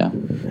 Yeah.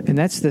 And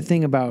that's the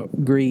thing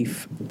about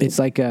grief. It's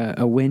like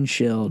a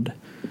windshield.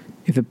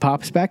 If it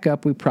pops back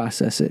up, we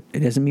process it. It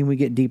doesn't mean we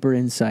get deeper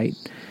insight.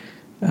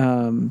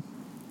 There's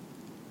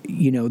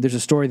a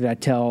story that I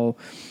tell.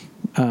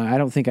 I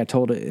don't think I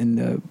told it in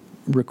the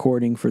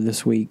recording for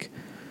this week.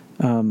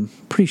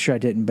 Pretty sure I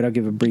didn't, but I'll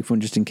give a brief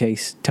one just in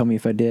case. Tell me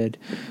if I did.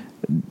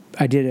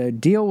 I did a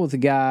deal with a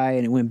guy,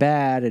 and it went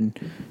bad, and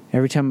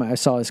every time I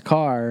saw his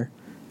car,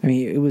 I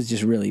mean, it was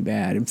just really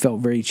bad and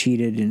felt very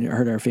cheated, and it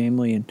hurt our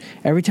family. And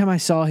every time I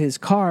saw his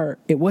car,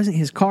 it wasn't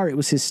his car, it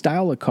was his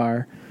style of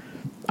car,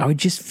 I would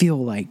just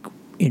feel like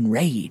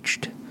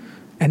enraged.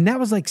 And that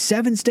was like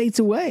 7 states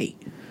away.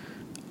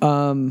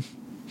 And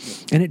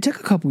it took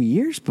a couple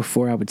years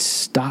before I would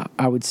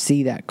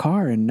see that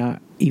car and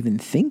not even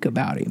think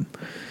about him.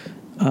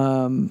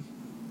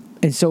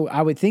 And so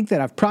I would think that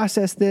I've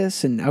processed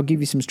this, and I'll give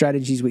you some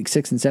strategies week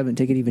 6 and 7,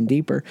 take it even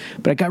deeper.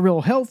 But I got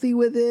real healthy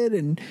with it,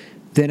 and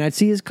then I'd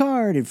see his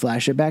card and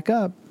flash it back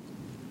up.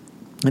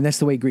 And that's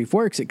the way grief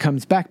works. It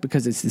comes back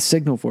because it's the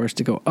signal for us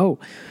to go, oh,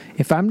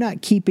 if I'm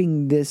not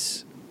keeping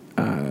this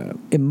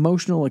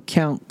emotional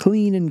account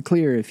clean and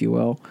clear, if you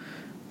will,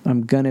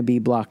 I'm going to be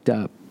blocked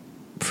up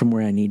from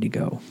where I need to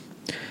go.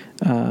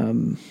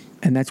 And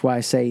that's why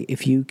I say,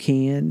 if you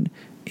can,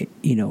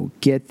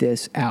 get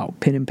this out,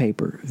 pen and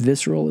paper,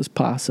 visceral as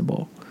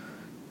possible.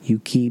 You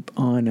keep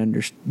on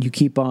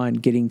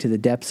getting to the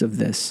depths of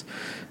this.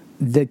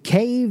 The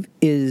cave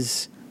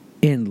is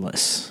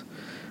endless.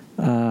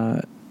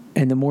 And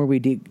the more we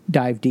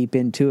dive deep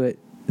into it,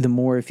 the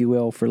more, if you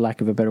will, for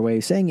lack of a better way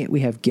of saying it,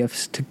 we have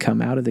gifts to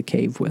come out of the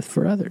cave with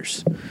for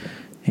others.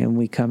 And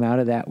we come out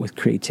of that with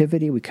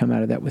creativity. We come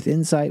out of that with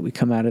insight. We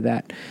come out of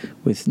that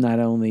with not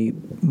only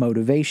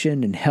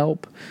motivation and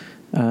help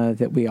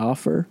that we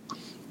offer.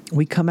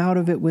 We come out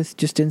of it with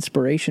just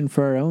inspiration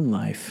for our own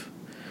life,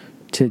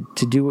 to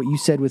do what you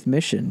said with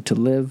mission, to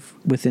live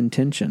with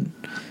intention.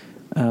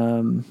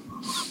 And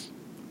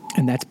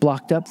that's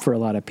blocked up for a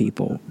lot of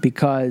people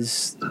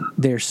because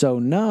they're so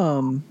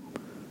numb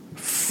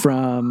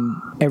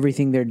from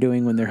everything they're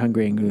doing when they're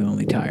hungry and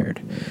only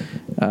tired.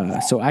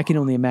 So I can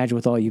only imagine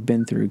with all you've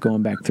been through,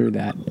 going back through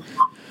that.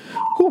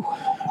 Whew.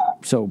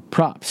 So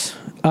props.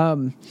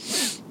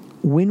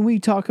 When we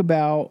talk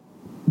about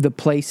the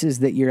places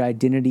that your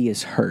identity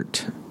is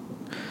hurt,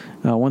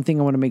 one thing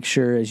I want to make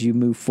sure as you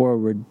move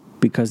forward,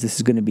 because this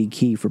is going to be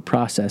key for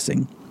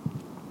processing,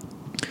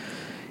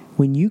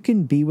 when you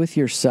can be with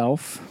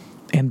yourself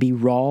and be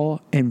raw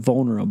and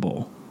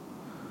vulnerable,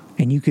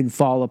 and you can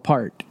fall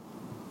apart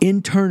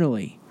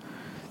internally,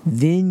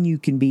 then you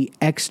can be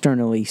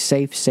externally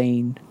safe,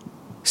 sane,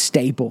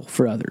 stable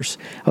for others.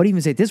 I would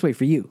even say it this way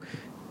for you.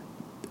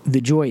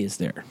 The joy is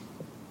there.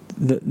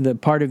 The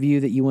part of you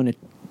that you want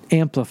to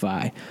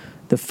amplify,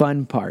 the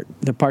fun part,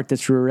 the part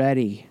that's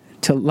ready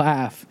to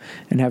laugh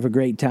and have a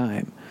great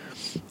time.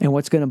 And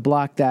what's going to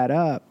block that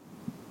up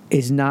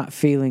is not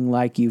feeling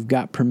like you've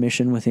got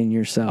permission within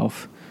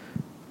yourself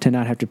to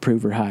not have to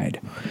prove or hide.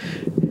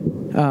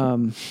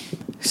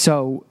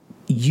 So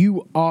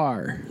you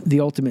are the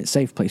ultimate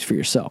safe place for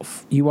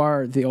yourself. You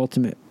are the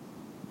ultimate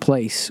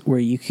place where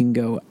you can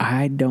go,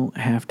 I don't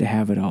have to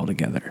have it all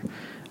together.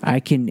 I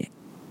can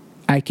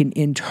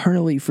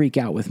internally freak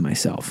out with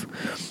myself.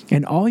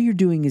 And all you're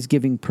doing is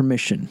giving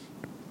permission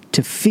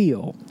to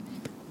feel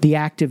the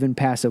active and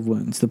passive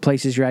wounds, the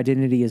places your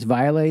identity is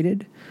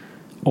violated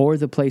or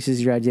the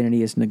places your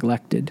identity is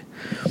neglected.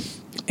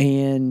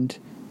 And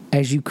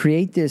as you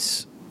create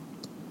this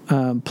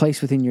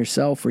place within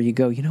yourself where you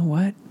go, you know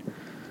what?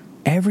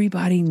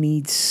 Everybody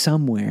needs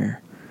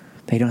somewhere.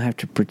 They don't have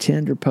to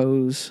pretend or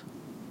pose.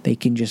 They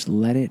can just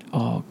let it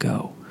all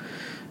go.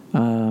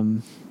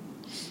 And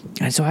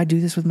so I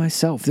do this with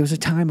myself. There was a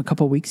time a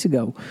couple of weeks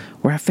ago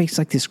where I faced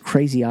like this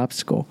crazy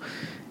obstacle.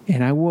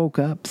 And I woke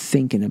up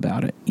thinking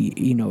about it.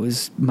 It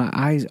was my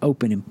eyes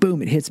open and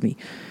boom, it hits me.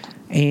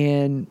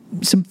 And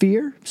some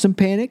fear, some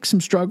panic,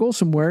 some struggle,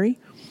 some worry.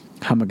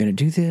 How am I going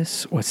to do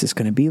this? What's this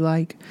going to be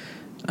like?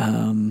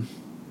 And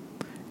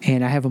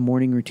I have a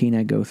morning routine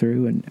I go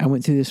through. And I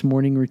went through this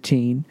morning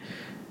routine,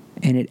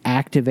 and it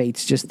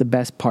activates just the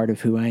best part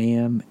of who I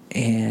am.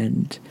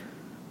 And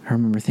I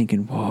remember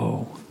thinking,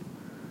 whoa,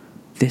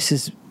 this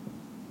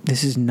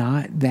is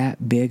not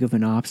that big of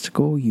an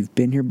obstacle. You've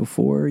been here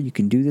before. You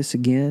can do this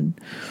again.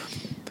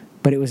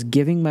 But it was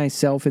giving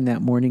myself in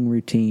that morning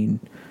routine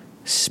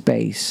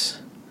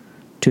space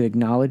to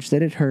acknowledge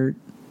that it hurt,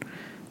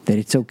 that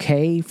it's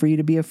okay for you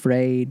to be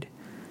afraid,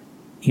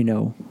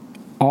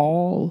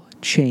 all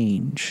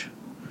change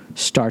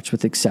starts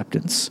with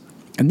acceptance.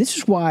 And this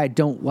is why I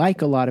don't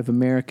like a lot of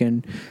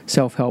American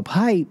self-help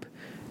hype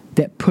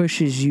that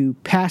pushes you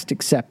past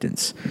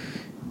acceptance.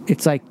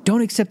 It's like,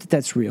 don't accept that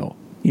that's real.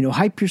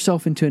 Hype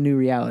yourself into a new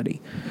reality.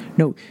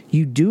 No,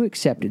 you do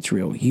accept it's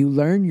real. You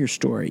learn your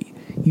story.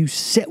 You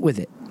sit with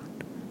it.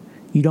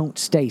 You don't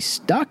stay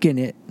stuck in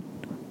it,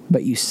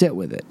 but you sit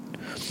with it.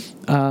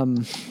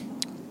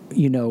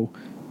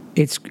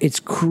 It's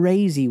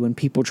crazy when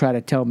people try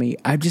to tell me,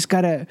 I've just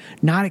got to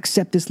not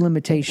accept this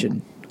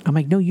limitation. I'm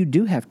like, no, you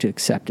do have to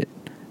accept it.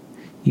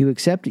 You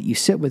accept it. You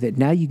sit with it.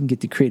 Now you can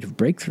get the creative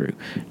breakthrough.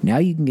 Now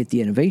you can get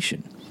the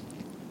innovation.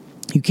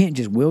 You can't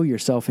just will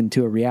yourself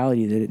into a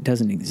reality that it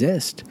doesn't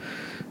exist.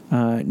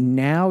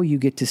 Now you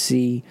get to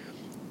see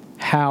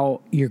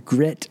how your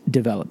grit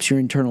develops, your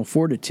internal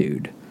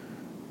fortitude,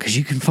 because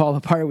you can fall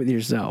apart with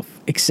yourself.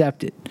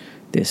 Accept it.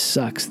 This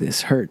sucks.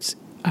 This hurts.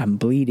 I'm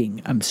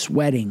bleeding. I'm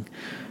sweating.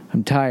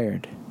 I'm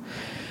tired.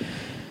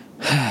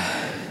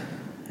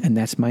 And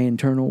that's my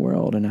internal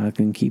world, and I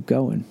can keep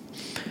going.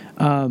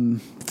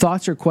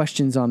 Thoughts or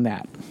questions on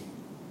that?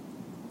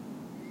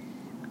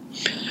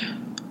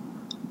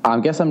 I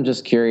guess I'm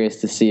just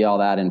curious to see all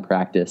that in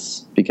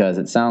practice, because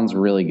it sounds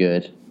really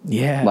good.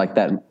 Yeah. Like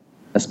that,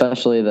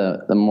 especially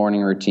the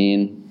morning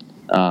routine.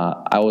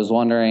 I was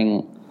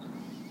wondering,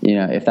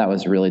 if that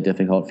was really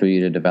difficult for you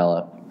to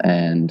develop.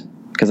 And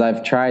because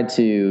I've tried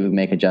to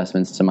make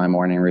adjustments to my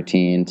morning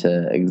routine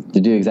to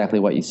do exactly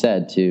what you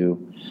said,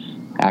 to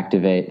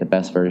activate the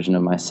best version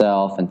of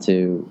myself and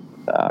to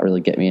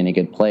really get me in a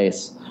good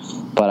place.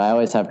 But I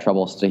always have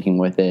trouble sticking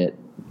with it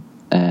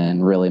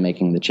and really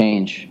making the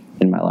change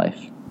in my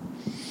life.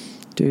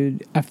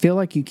 Dude, I feel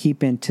like you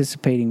keep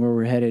anticipating where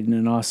we're headed in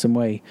an awesome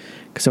way,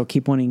 because I'll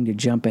keep wanting to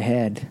jump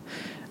ahead.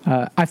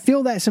 I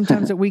feel that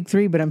sometimes at week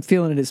 3, but I'm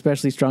feeling it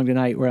especially strong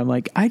tonight, where I'm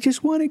like, I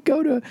just want to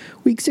go to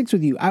week 6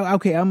 with you. I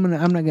am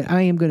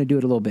gonna do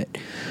it a little bit.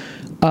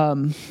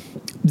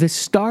 The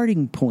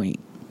starting point,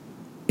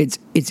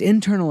 it's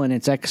internal and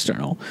it's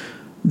external.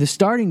 The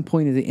starting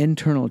point of the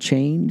internal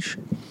change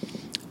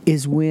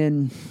is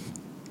when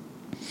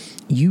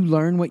you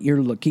learn what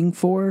you're looking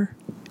for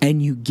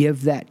and you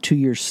give that to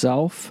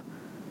yourself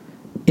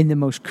in the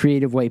most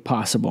creative way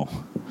possible.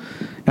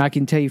 Now, I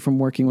can tell you from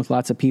working with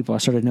lots of people, I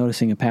started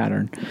noticing a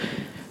pattern.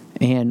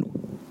 And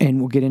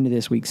we'll get into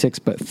this week 6,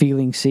 but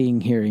feeling,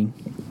 seeing, hearing.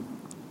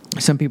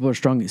 Some people are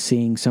strong at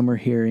seeing, some are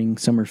hearing,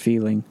 some are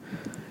feeling.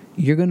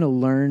 You're going to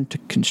learn to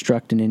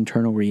construct an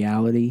internal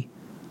reality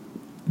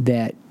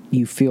that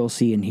you feel,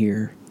 see, and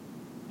hear.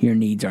 Your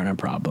needs aren't a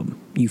problem.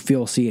 You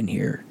feel, see, and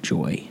hear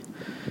joy.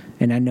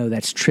 And I know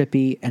that's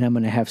trippy, and I'm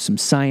going to have some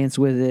science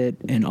with it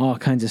and all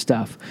kinds of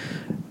stuff.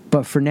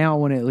 But for now, I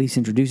want to at least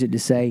introduce it to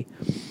say,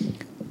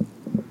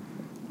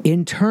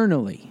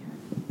 internally,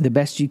 the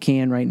best you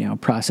can right now,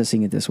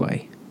 processing it this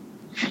way,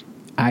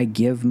 I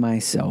give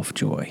myself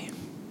joy.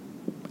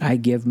 I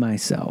give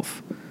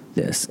myself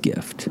this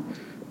gift.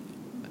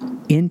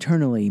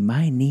 Internally,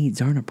 my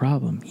needs aren't a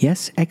problem.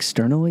 Yes,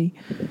 externally,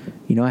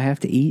 I have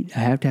to eat, I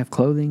have to have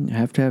clothing, I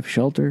have to have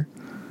shelter.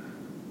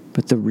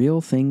 But the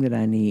real thing that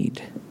I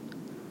need,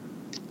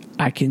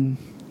 I can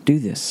do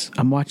this.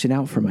 I'm watching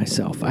out for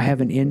myself. I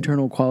have an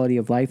internal quality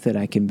of life that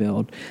I can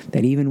build,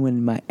 that even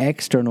when my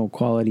external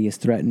quality is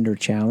threatened or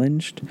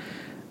challenged,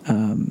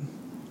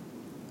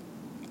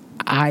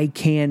 I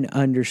can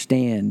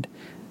understand,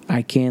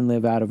 I can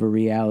live out of a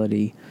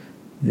reality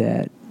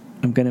that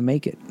I'm going to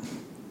make it.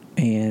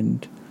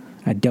 And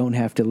I don't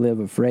have to live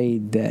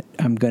afraid that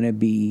I'm going to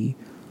be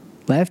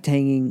left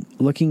hanging,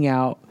 looking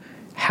out,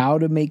 how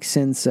to make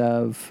sense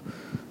of,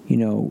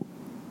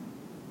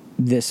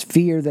 this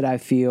fear that I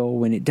feel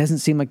when it doesn't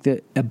seem like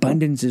the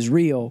abundance is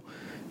real,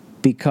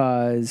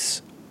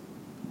 because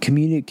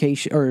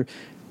communication or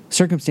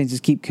circumstances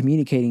keep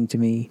communicating to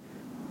me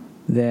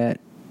that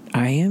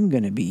I am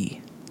going to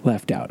be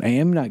left out. I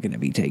am not going to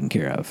be taken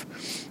care of.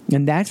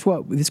 And that's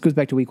what, this goes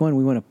back to week 1.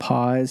 We want to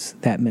pause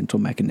that mental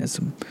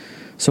mechanism.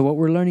 So what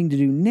we're learning to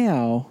do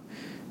now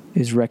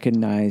is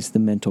recognize the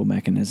mental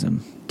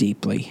mechanism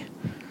deeply.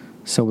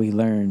 So we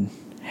learn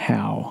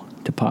how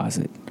to pause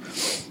it.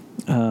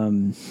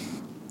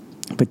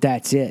 But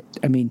that's it.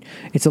 I mean,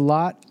 it's a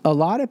lot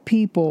of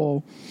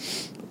people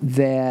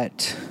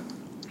that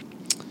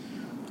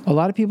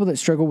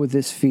struggle with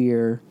this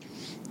fear,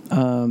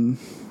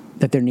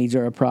 that their needs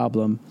are a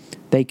problem.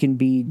 They can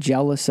be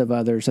jealous of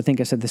others. I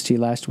think I said this to you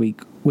last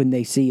week, when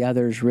they see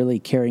others really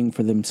caring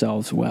for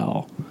themselves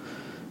well,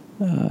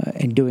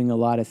 and doing a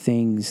lot of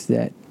things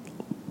that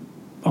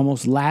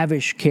almost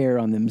lavish care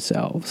on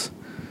themselves.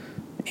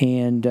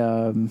 And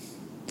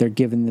they're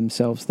giving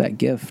themselves that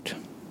gift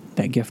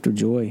of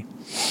joy.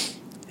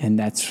 And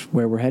that's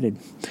where we're headed.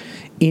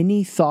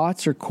 Any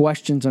thoughts or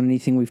questions on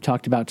anything we've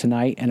talked about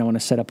tonight? And I want to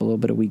set up a little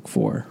bit of week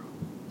 4.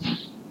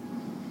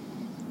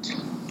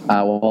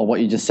 Well, what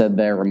you just said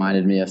there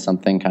reminded me of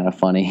something kind of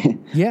funny.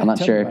 Yeah, I'm not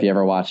sure if you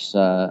ever watched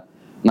the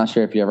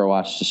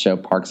show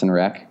Parks and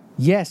Rec.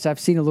 Yes, I've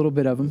seen a little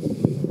bit of them.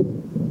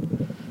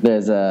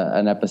 there's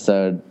an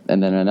episode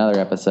and then another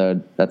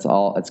episode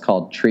it's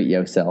called Treat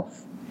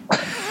Yourself.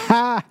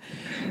 Ha!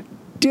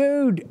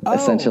 Dude. Oh.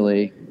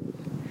 Essentially,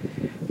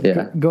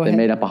 yeah. Go ahead. They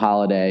made up a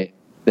holiday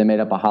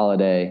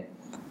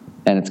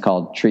and it's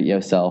called Treat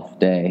Yourself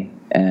Day.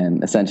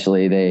 And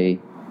essentially they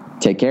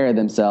take care of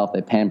themselves,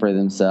 they pamper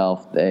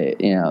themselves, they,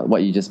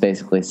 what you just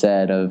basically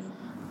said of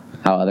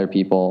how other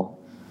people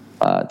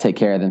take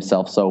care of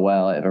themselves so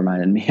well, it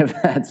reminded me of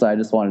that. So I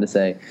just wanted to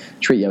say,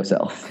 treat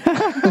yourself.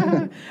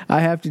 I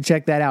have to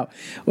check that out.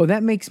 Well,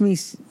 that makes me,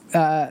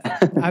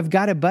 I've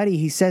got a buddy,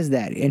 he says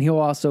that, and he'll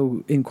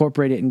also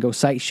incorporate it and go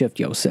sight shift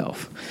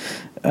yourself.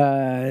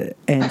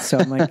 And so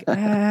I'm like,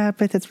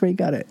 but that's where you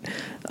got it.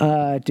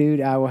 Dude,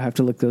 I will have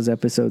to look those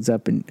episodes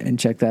up and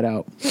check that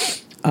out.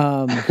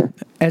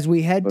 As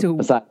we head to,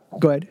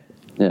 go ahead.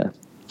 Yeah.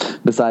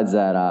 Besides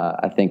that,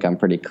 I think I'm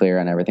pretty clear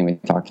on everything we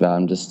talked about.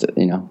 I'm just,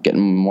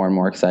 getting more and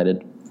more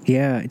excited.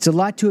 Yeah, it's a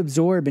lot to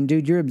absorb, and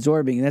dude, you're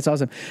absorbing, and that's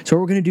awesome. So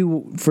what we're going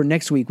to do for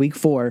next week, week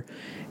 4,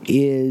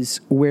 is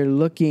we're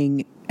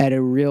looking at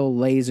a real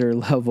laser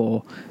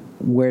level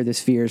where this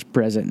fear is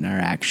present in our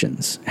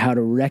actions, how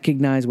to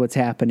recognize what's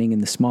happening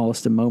in the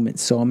smallest of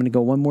moments. So I'm going to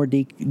go one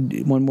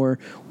more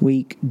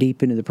week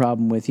deep into the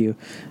problem with you,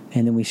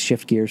 and then we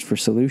shift gears for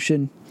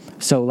solution.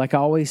 So like I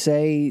always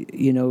say,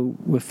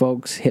 with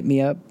folks, hit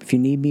me up if you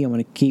need me. I'm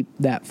going to keep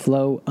that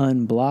flow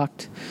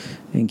unblocked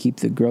and keep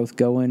the growth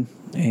going.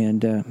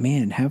 And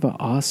man, have an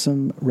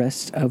awesome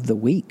rest of the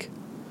week.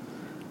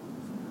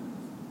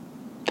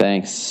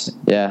 Thanks.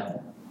 Yeah.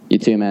 You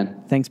too,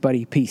 man. Thanks,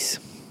 buddy. Peace.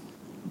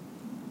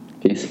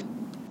 Peace.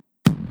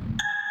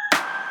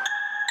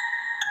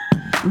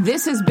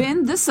 This has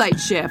been The Sight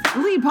Shift,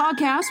 lead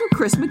podcast with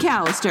Chris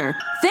McAllister.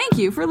 Thank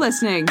you for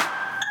listening.